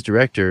 His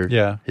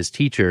director, his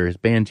teacher, his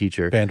band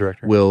director,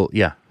 will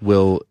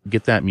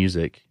get that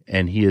music,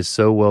 and he is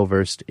so well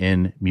versed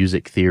in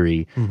music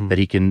theory that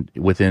he can,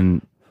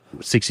 within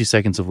 60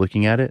 seconds of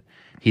looking at it,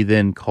 he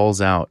then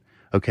calls out,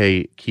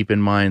 okay, keep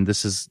in mind,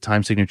 this is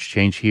time signature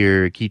change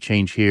here, key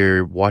change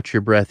here, watch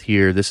your breath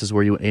here, this is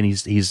where you, and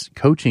he's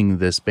coaching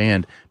this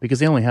band because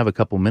they only have a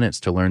couple minutes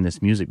to learn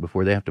this music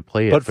before they have to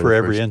play it. But for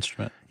every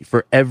instrument.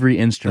 For every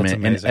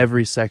instrument and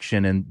every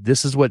section, and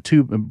this is what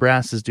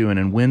brass is doing,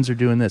 and winds are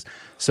doing this.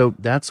 So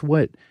that's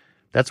what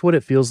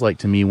it feels like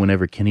to me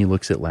whenever Kenny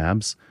looks at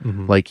labs.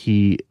 Like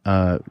the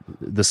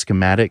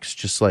schematics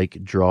just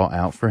like draw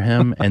out for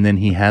him, and then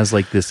he has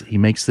like this, he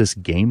makes this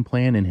game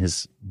plan in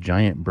his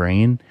giant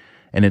brain.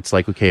 And it's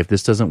like, okay, if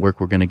this doesn't work,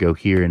 we're going to go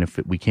here. And if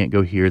we can't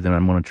go here, then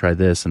I'm going to try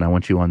this. And I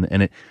want you on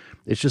and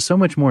it's just so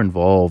much more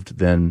involved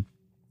than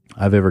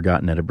I've ever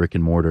gotten at a brick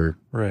and mortar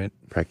Right.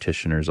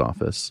 practitioner's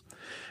office.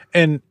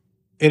 And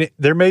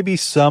there may be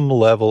some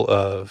level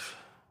of,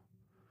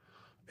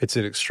 it's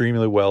an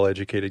extremely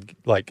well-educated,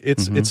 like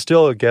it's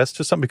still a guess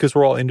to something because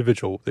we're all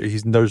individual.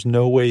 There's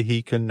no way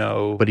he can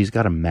know, But he's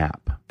got a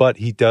map. but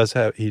he has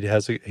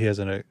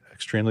an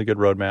extremely good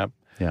roadmap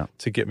Yeah.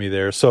 to get me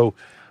there. So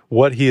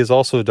what he has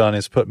also done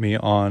is put me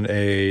on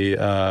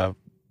a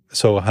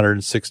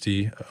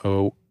 160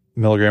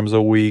 milligrams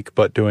a week,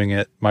 but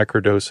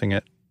microdosing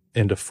it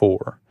into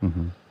 4.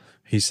 Mm-hmm.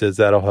 He says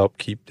that'll help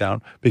keep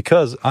down,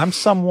 because I'm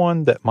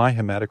someone that my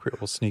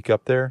hematocrit will sneak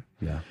up there.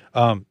 Yeah.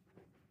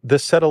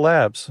 This set of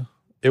labs,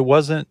 it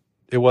wasn't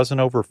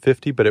over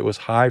 50, but it was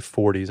high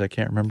 40s. I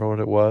can't remember what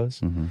it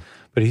was,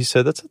 but he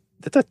said that's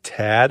a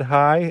tad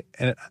high,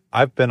 and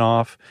I've been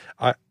off.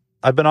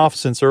 I've been off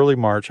since early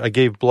March. I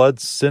gave blood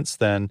since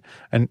then,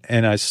 and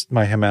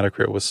my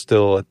hematocrit was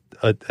still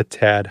a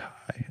tad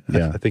high.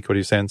 Yeah. I think what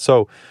he's saying.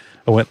 So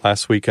I went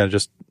last week and I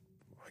just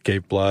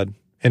gave blood,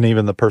 and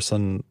even the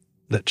person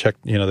that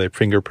checked, they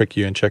finger prick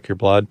you and check your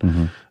blood.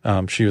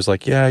 She was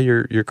like, "Yeah,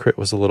 your crit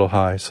was a little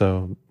high."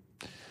 So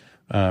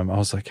I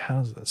was like,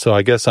 "How's that?" So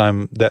I guess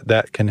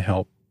that can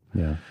help.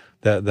 Yeah.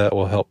 That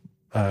will help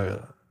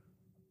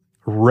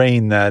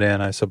rein that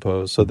in, I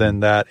suppose. So then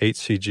that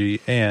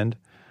HCG, and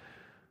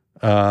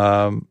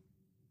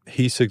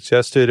he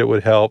suggested it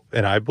would help,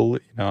 and I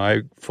believe,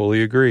 I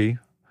fully agree.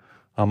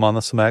 I'm on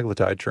the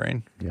semaglutide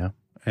train. Yeah.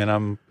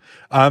 And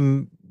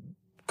I'm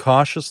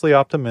cautiously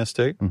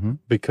optimistic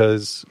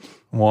because,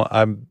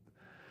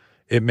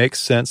 it makes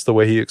sense the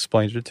way he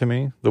explains it to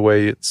me, the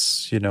way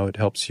it's, it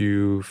helps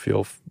you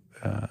feel,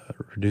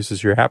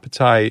 reduces your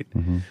appetite.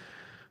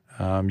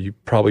 You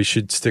probably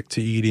should stick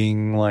to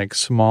eating like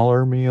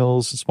smaller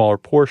meals, smaller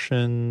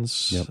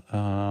portions. Yep.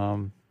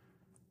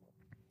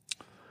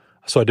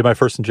 So I did my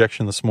first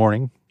injection this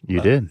morning.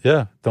 You did?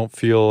 Yeah. Don't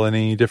feel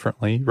any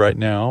differently right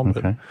now,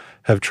 but Okay.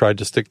 have tried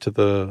to stick to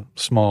the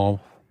small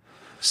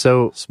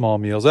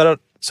meals. I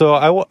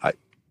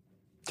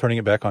turning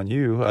it back on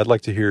you, I'd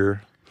like to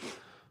hear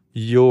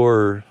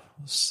your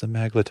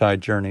semaglutide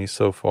journey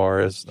so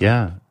far.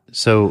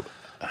 So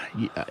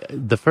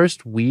the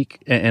first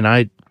week,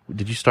 and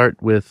did you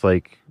start with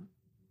like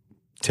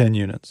 10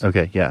 units.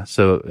 Okay, yeah.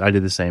 So I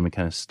did the same and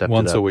kind of stepped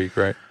Once it up. a week,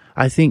 right?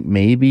 I think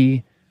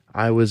maybe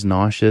I was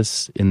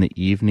nauseous in the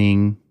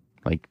evening,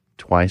 like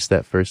twice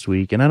that first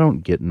week, and I don't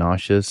get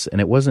nauseous,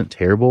 and it wasn't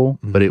terrible,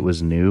 but it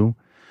was new.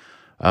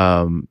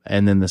 And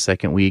then the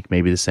second week,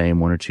 maybe the same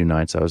 1 or 2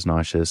 nights I was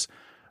nauseous.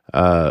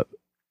 The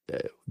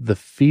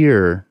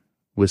fear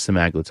with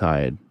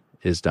semaglutide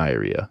is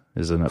diarrhea,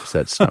 is an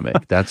upset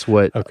stomach. That's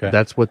what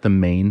the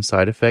main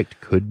side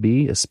effect could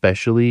be,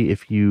 especially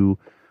if you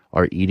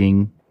are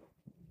eating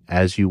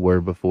as you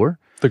were before.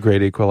 The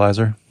great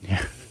equalizer.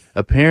 Yeah.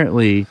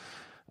 Apparently,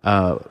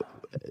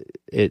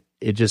 it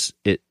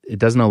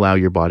doesn't allow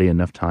your body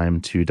enough time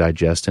to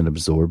digest and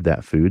absorb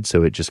that food,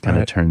 so it just kind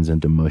of turns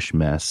into mush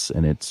mess,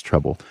 and it's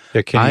trouble.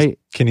 Yeah,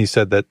 Kenny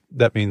said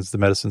that means the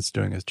medicine's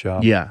doing its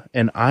job. Yeah,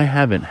 and I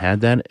haven't had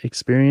that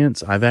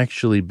experience. I've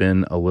actually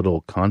been a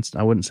little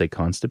I wouldn't say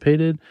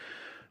constipated,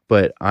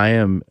 but I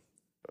am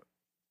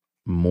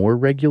more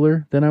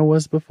regular than I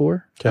was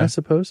before, I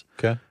suppose.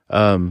 Okay.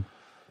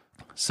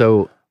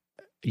 So,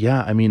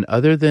 yeah, I mean,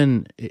 other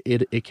than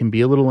it can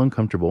be a little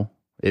uncomfortable.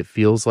 It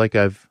feels like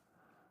I've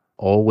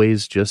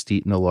always just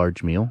eaten a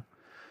large meal,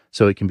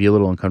 so it can be a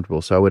little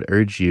uncomfortable. So I would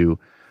urge you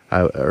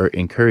or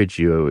encourage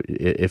you,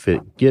 if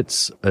it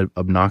gets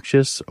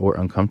obnoxious or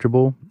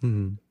uncomfortable,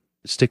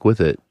 stick with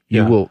it.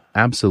 You will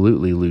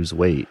absolutely lose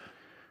weight.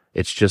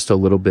 It's just a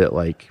little bit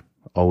like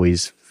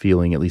always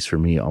feeling, at least for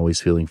me,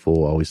 always feeling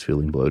full, always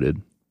feeling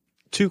bloated.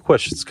 2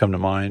 questions come to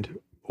mind.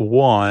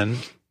 One,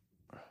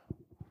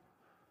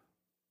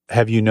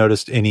 have you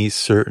noticed any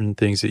certain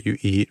things that you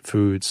eat,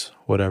 foods,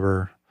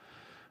 whatever,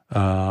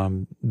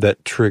 that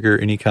trigger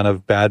any kind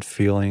of bad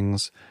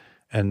feelings?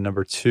 And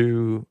number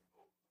 2,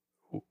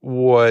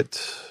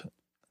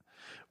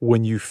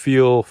 when you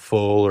feel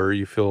full or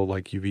you feel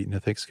like you've eaten a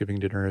Thanksgiving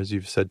dinner, as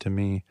you've said to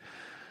me,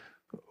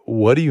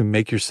 what do you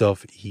make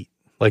yourself eat?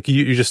 Like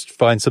you just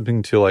find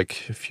something to like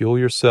fuel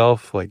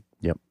yourself? Like,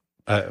 yep.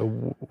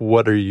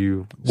 What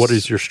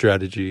is your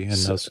strategy in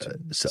those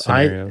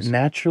scenarios?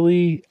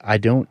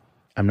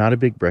 I'm not a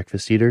big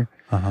breakfast eater.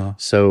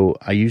 So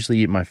I usually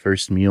eat my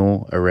first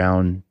meal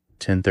around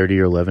 10:30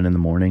 or 11 in the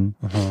morning.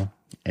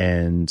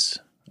 And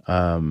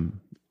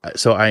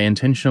so I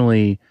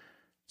intentionally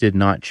did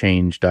not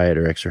change diet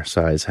or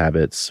exercise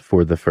habits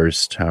for the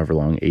first however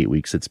long, 8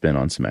 weeks it's been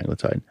on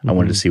semaglutide. I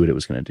wanted to see what it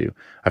was going to do.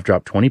 I've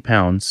dropped 20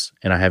 pounds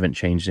and I haven't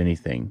changed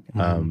anything.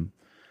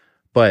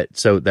 But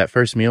so that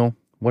first meal,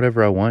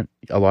 whatever I want,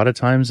 a lot of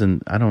times,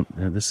 and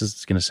this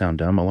is going to sound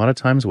dumb, a lot of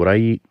times what I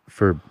eat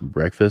for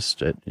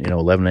breakfast at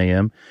 11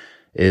 a.m.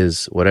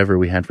 is whatever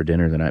we had for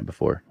dinner the night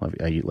before.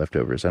 I eat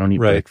leftovers. I don't eat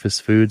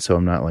breakfast food, so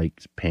I'm not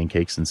like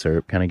pancakes and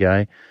syrup kind of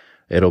guy.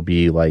 It'll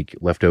be like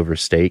leftover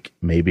steak.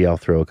 Maybe I'll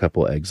throw a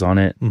couple eggs on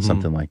it,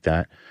 something like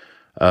that.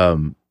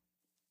 And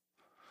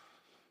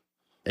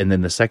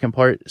then the second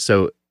part,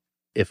 so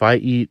if I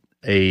eat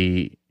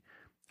a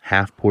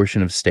half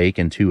portion of steak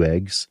and 2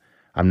 eggs,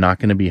 I'm not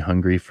going to be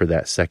hungry for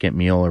that second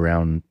meal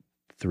around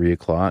 3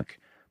 o'clock.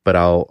 But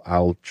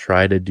I'll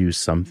try to do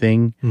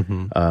something,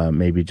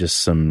 maybe just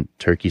some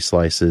turkey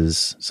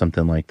slices,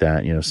 something like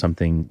that.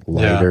 Something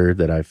lighter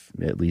that I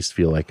at least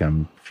feel like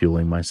I'm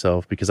fueling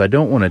myself, because I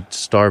don't want to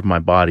starve my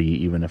body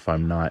even if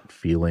I'm not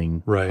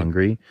feeling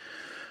hungry.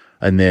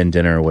 And then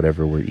dinner or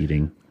whatever we're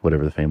eating,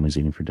 whatever the family's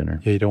eating for dinner.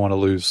 Yeah, you don't want to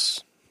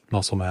lose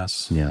muscle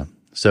mass. Yeah.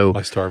 So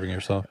by starving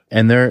yourself.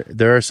 And there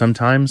are some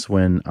times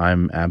when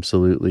I'm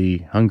absolutely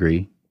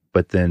hungry,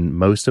 but then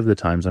most of the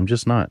times I'm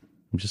just not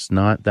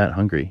that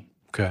hungry.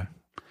 Okay.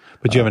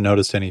 But you haven't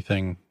noticed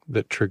anything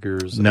that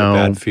triggers a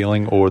bad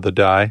feeling or the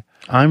die?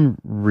 I'm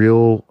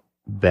real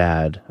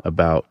bad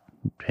about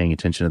paying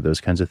attention to those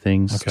kinds of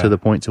things, to the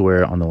point to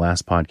where on the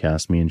last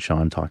podcast, me and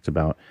Sean talked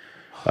about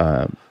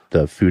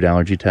the food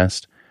allergy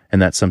test. And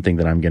that's something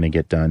that I'm going to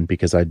get done,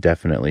 because I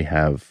definitely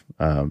have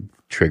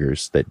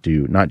triggers that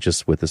do, not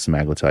just with the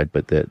semaglutide,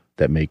 but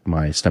that make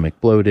my stomach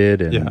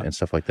bloated and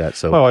stuff like that.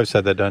 So my wife's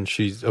had that done.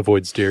 She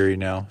avoids dairy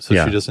now. So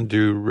she doesn't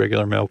do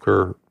regular milk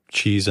or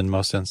cheese in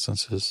most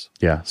instances.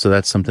 Yeah, so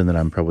that's something that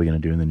I'm probably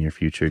going to do in the near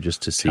future,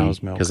 just to see,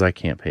 because I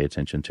can't pay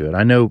attention to it.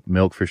 I know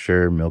milk for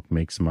sure. Milk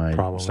makes my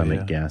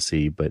stomach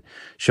gassy, but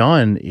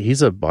Sean,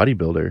 he's a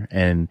bodybuilder,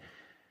 and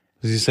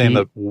is he saying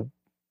that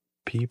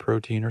pea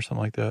protein or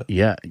something like that?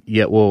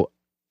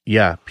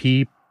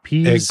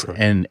 Peas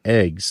and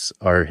eggs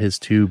are his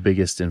 2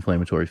 biggest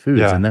inflammatory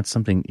foods, and that's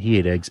something he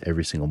ate eggs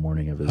every single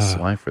morning of his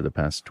life for the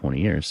past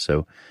 20 years.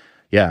 So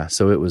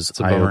it was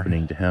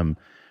eye-opening to him.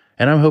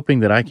 And I'm hoping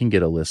that I can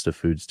get a list of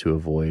foods to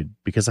avoid,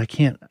 because I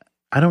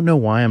don't know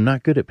why I'm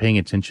not good at paying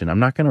attention. I'm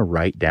not going to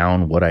write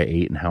down what I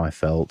ate and how I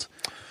felt.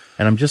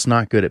 And I'm just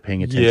not good at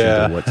paying attention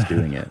to what's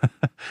doing it.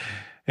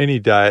 Any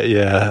diet.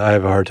 Yeah. I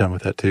have a hard time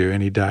with that too.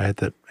 Any diet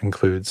that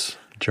includes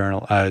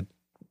journal. I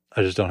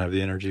just don't have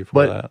the energy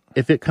for that. But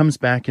if it comes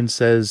back and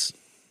says,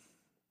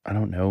 I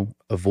don't know,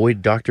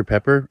 avoid Dr.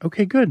 Pepper.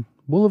 Okay, good.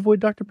 We'll avoid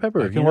Dr.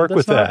 Pepper. I can work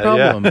with that.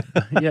 Problem.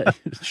 Yeah.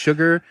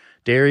 Sugar,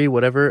 dairy,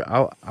 whatever.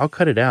 I'll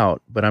cut it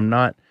out, but I'm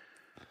not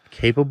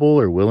capable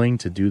or willing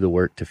to do the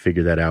work to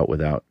figure that out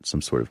without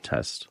some sort of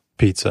test.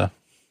 Pizza.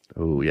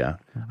 Oh yeah.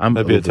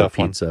 That'd be a tough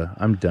pizza. One.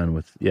 I'm done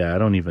with, I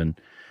don't even.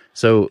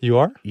 So you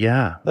are?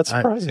 Yeah. That's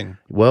surprising.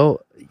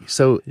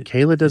 So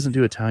Kayla doesn't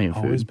do Italian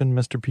food. Always been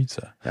Mr.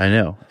 Pizza. I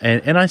know.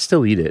 And I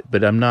still eat it,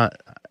 but I'm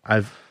not,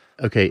 I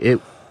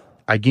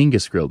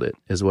Genghis grilled it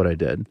is what I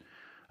did.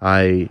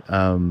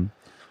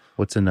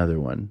 What's another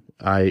one?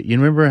 You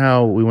remember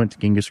how we went to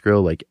Genghis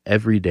Grill like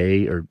every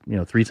day or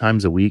 3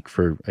 times a week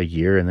for a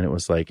year, and then it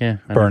was like, I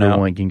don't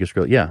want Genghis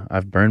Grill. Yeah,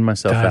 I've burned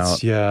myself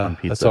out on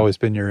pizza. That's always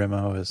been your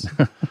MO. So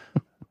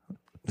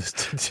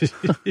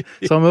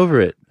I'm over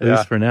it, at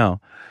least for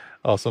now.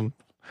 Awesome.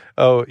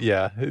 Oh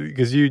yeah,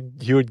 because you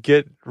would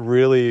get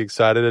really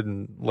excited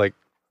and like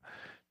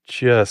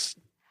just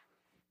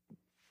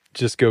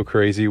go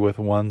crazy with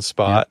one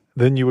spot.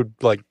 Yeah. Then you would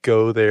like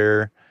go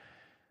there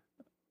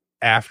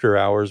after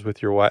hours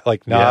with your wife,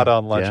 like not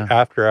on lunch,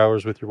 after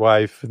hours with your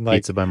wife, and like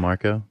Pizza by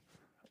Marco.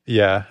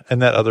 Yeah,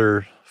 and that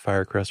other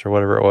Firecrest or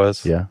whatever it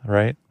was. Yeah,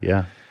 right.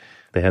 Yeah,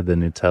 they had the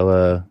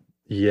Nutella.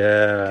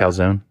 Yeah,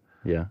 calzone.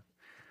 Yeah,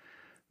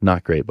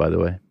 not great, by the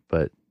way,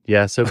 but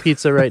yeah. So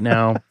pizza right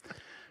now,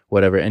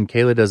 whatever. And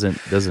Kayla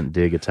doesn't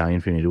dig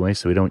Italian food anyway,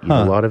 so we don't eat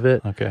a lot of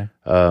it. Okay.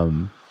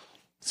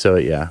 So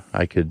yeah,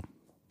 I could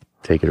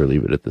take it or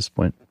leave it at this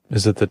point.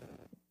 Is it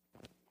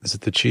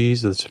the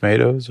cheese, the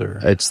tomatoes, or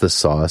it's the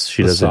sauce?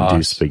 She doesn't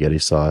do spaghetti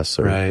sauce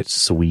or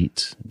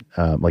sweet,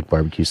 like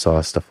barbecue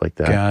sauce, stuff like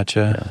that.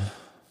 Gotcha.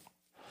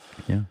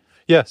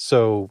 Yeah.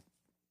 So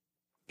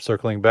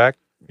circling back,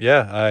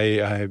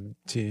 I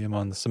am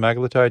on the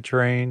semaglutide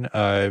train.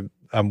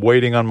 I'm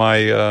waiting on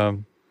my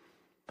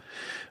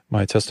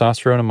my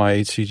testosterone and my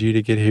HCG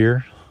to get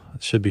here.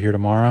 It should be here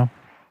tomorrow,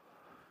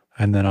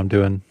 and then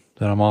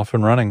I'm off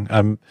and running.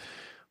 I'm,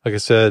 like I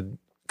said,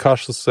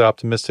 cautiously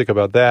optimistic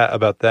about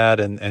that,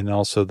 and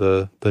also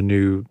the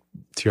new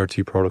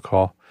TRT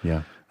protocol.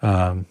 Yeah.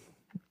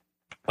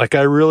 Like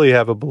I really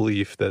have a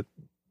belief that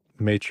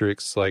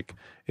Matrix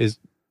is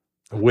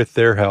with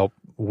their help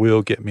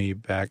will get me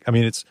back. I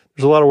mean, there's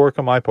a lot of work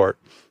on my part.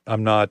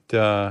 I'm not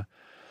trying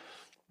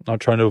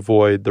to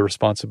avoid the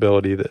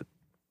responsibility that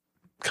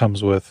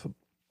comes with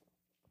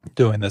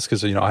doing this,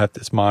 because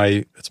it's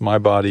my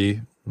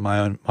body,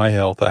 my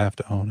health. I have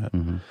to own it.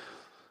 Mm-hmm.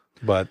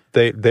 But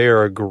they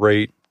are a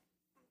great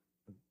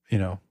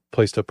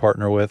place to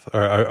partner with.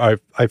 Or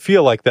I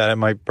feel like that. And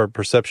my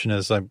perception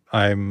is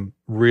I'm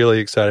really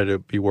excited to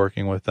be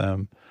working with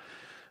them.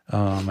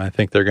 I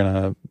think they're going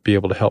to be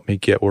able to help me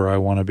get where I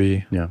want to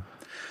be. Yeah.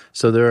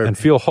 So and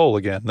feel whole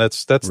again.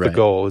 That's the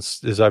goal.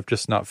 Is I've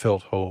just not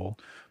felt whole.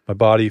 My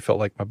body felt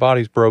like my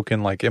body's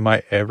broken. Like, am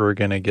I ever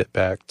going to get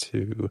back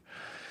to?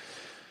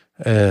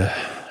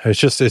 It's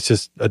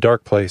just a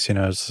dark place.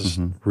 It's just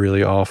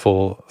really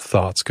awful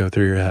thoughts go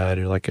through your head.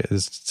 You're like,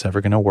 is it ever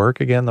going to work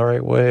again the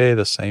right way,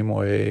 the same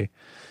way?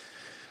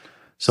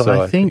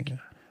 So I think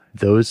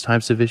those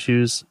types of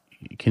issues,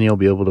 Kenny will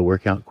be able to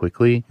work out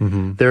quickly.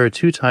 Mm-hmm. There are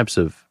two types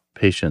of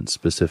patients,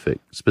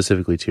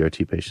 specifically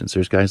TRT patients.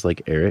 There's guys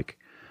like Eric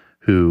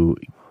who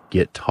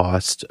get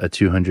tossed a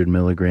 200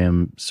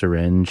 milligram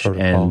syringe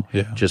Protocol,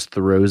 and just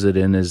throws it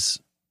in his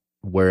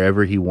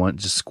wherever he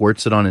wants, just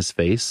squirts it on his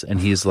face, and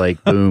he's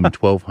like, boom,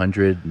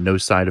 1200, no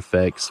side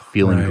effects,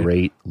 feeling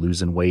great,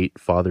 losing weight,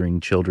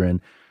 fathering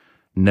children,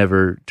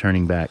 never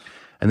turning back.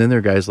 And then there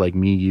are guys like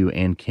me, you,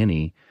 and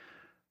Kenny.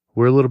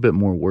 We're a little bit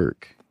more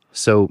work.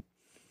 So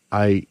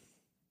my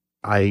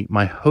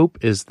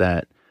hope is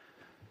that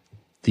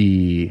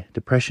the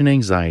depression,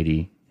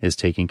 anxiety is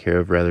taken care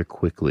of rather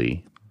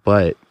quickly,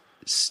 but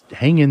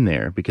hang in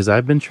there, because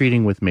I've been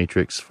treating with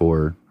Matrix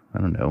for, I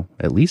don't know,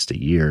 at least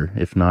a year,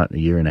 if not a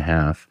year and a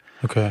half.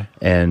 Okay.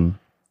 And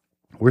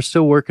we're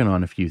still working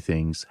on a few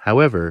things.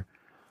 However,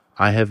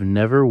 I have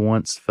never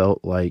once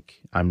felt like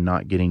I'm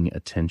not getting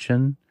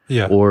attention.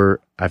 Yeah.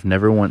 Or I've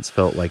never once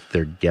felt like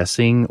they're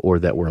guessing or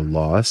that we're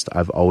lost.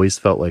 I've always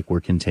felt like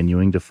we're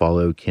continuing to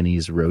follow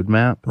Kenny's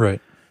roadmap.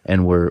 Right.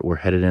 And we're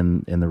headed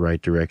in the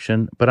right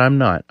direction. But I'm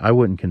not. I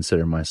wouldn't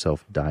consider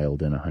myself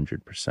dialed in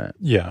 100%.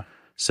 Yeah.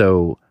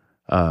 So...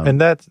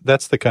 and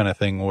that's the kind of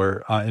thing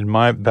where in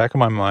my back of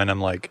my mind, I'm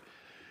like,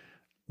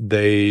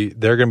 they're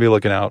going to be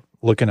looking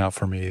out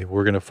for me.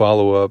 We're going to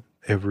follow up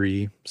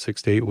every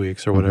 6 to 8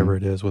 weeks or whatever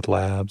it is with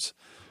labs.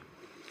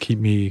 Keep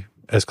me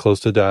as close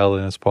to dialed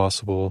in as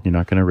possible. You're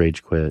not going to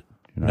rage quit.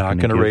 You're not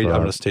going to rage. I'm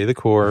going to stay the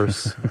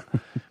course.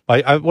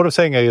 What I'm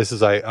saying, I guess,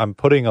 is I'm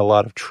putting a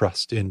lot of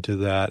trust into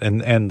that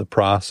and the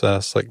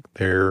process, like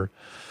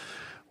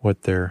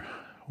what they're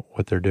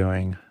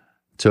doing.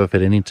 So if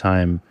at any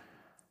time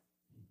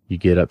you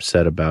get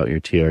upset about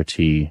your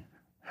TRT,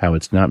 how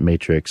it's not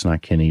Matrix,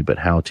 not Kenny, but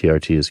how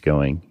TRT is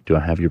going, do I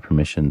have your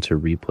permission to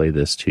replay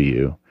this to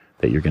you,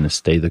 that you're going to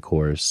stay the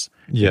course?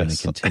 You're going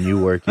to continue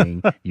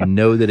working. You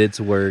know that it's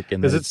work.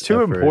 And because it's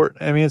too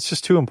important. I mean, it's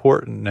just too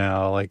important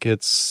now. Like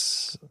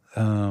it's,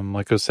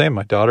 like I was saying,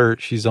 my daughter,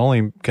 she's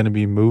only going to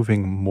be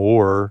moving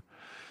more,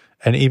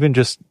 and even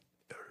just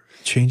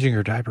changing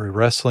her diaper,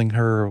 wrestling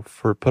her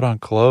for put on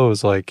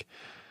clothes, like,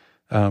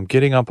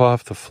 getting up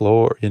off the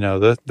floor,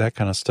 that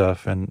kind of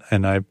stuff. And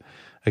I'm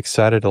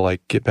excited to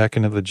like get back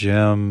into the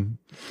gym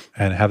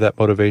and have that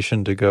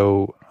motivation to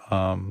go,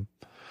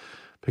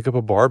 pick up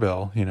a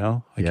barbell,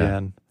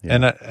 again.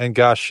 Yeah. And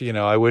gosh,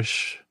 I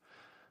wish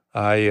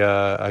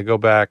I go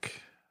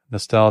back.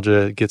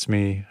 Nostalgia gets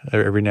me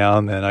every now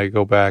and then. I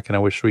go back and I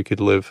wish we could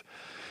live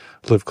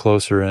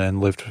closer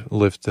and lift,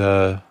 do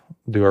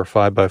our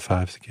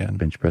 5x5s again.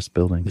 Bench press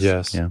buildings.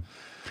 Yes. Yeah.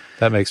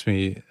 That makes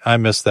I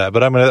miss that,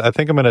 but I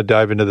think I'm going to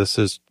dive into this.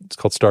 It's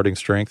called Starting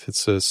Strength.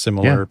 It's a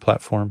similar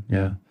platform.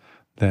 Yeah.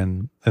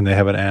 And they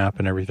have an app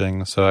and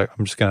everything. So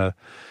I'm going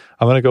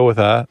to go with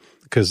that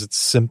because it's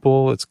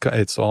simple.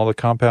 It's all the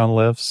compound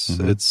lifts.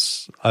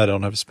 Mm-hmm. I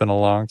don't have to spend a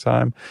long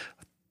time.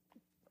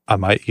 I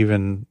might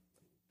even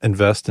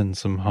invest in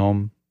some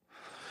home,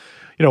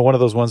 one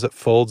of those ones that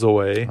folds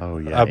away. Oh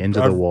yeah.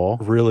 Into the wall.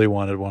 Really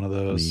wanted one of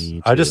those.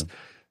 Me too.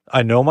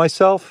 I know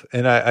myself,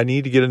 and I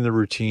need to get in the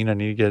routine. I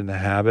need to get in the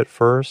habit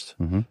first,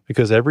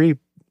 because it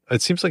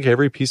seems like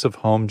every piece of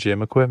home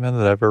gym equipment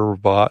that I've ever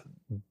bought,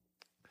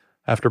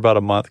 after about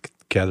a month,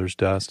 gathers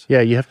dust.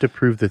 Yeah, you have to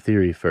prove the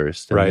theory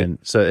first. Right. Then,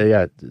 so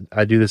yeah,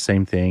 I do the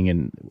same thing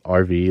in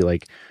RV.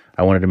 Like,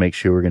 I wanted to make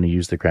sure we're going to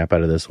use the crap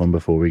out of this one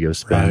before we go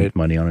spend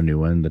money on a new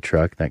one, the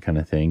truck, that kind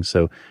of thing.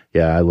 So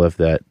yeah, I love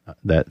that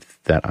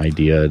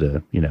idea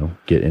to,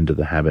 get into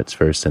the habits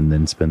first and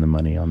then spend the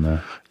money on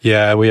the.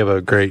 Yeah, we have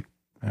a great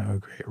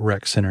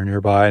rec center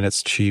nearby, and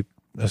it's cheap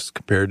as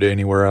compared to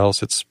anywhere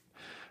else. It's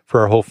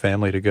for our whole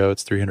family to go.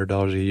 It's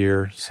 $300 a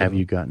year. So. Have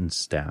you gotten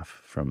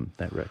staff from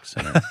that rec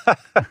center?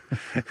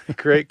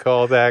 Great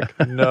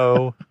callback.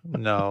 No,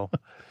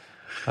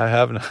 I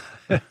have not.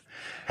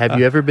 Have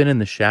you ever been in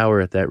the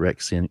shower at that rec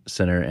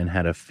center and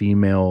had a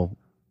female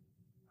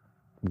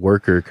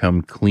worker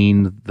come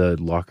clean the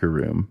locker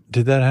room?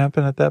 Did that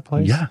happen at that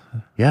place? Yeah,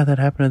 that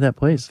happened at that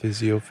place.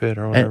 Physio Fit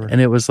or whatever. And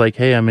it was like,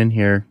 hey, I'm in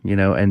here,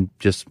 and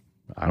just,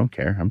 I don't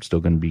care. I'm still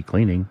going to be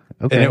cleaning.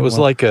 Okay. And it was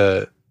like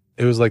they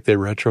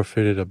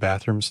retrofitted a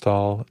bathroom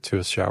stall to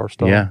a shower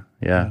stall. Yeah.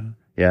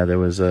 There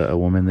was a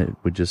woman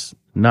that would just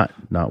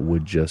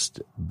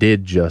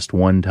did just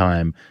one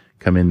time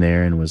come in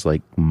there and was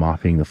like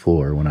mopping the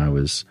floor when I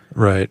was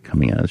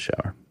coming out of the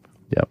shower.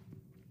 Yep.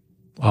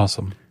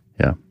 Awesome.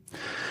 Yeah.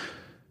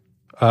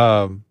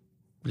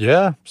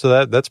 Yeah.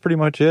 So that's pretty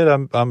much it.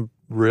 I'm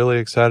really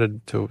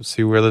excited to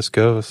see where this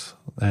goes,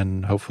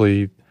 and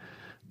hopefully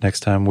next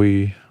time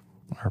we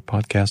are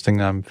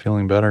podcasting, I'm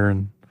feeling better.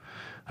 And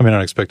I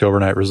don't expect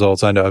overnight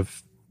results. I know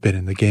I've been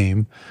in the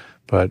game,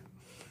 but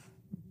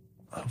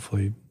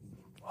hopefully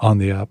on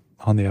the up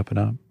and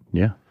up.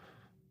 Yeah.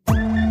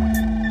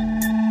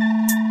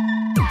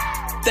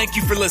 Thank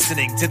you for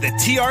listening to the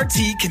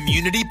TRT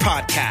Community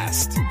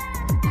Podcast.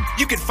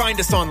 You can find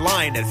us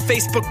online at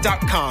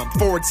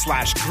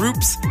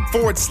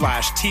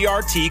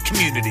facebook.com/groups/TRT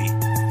Community.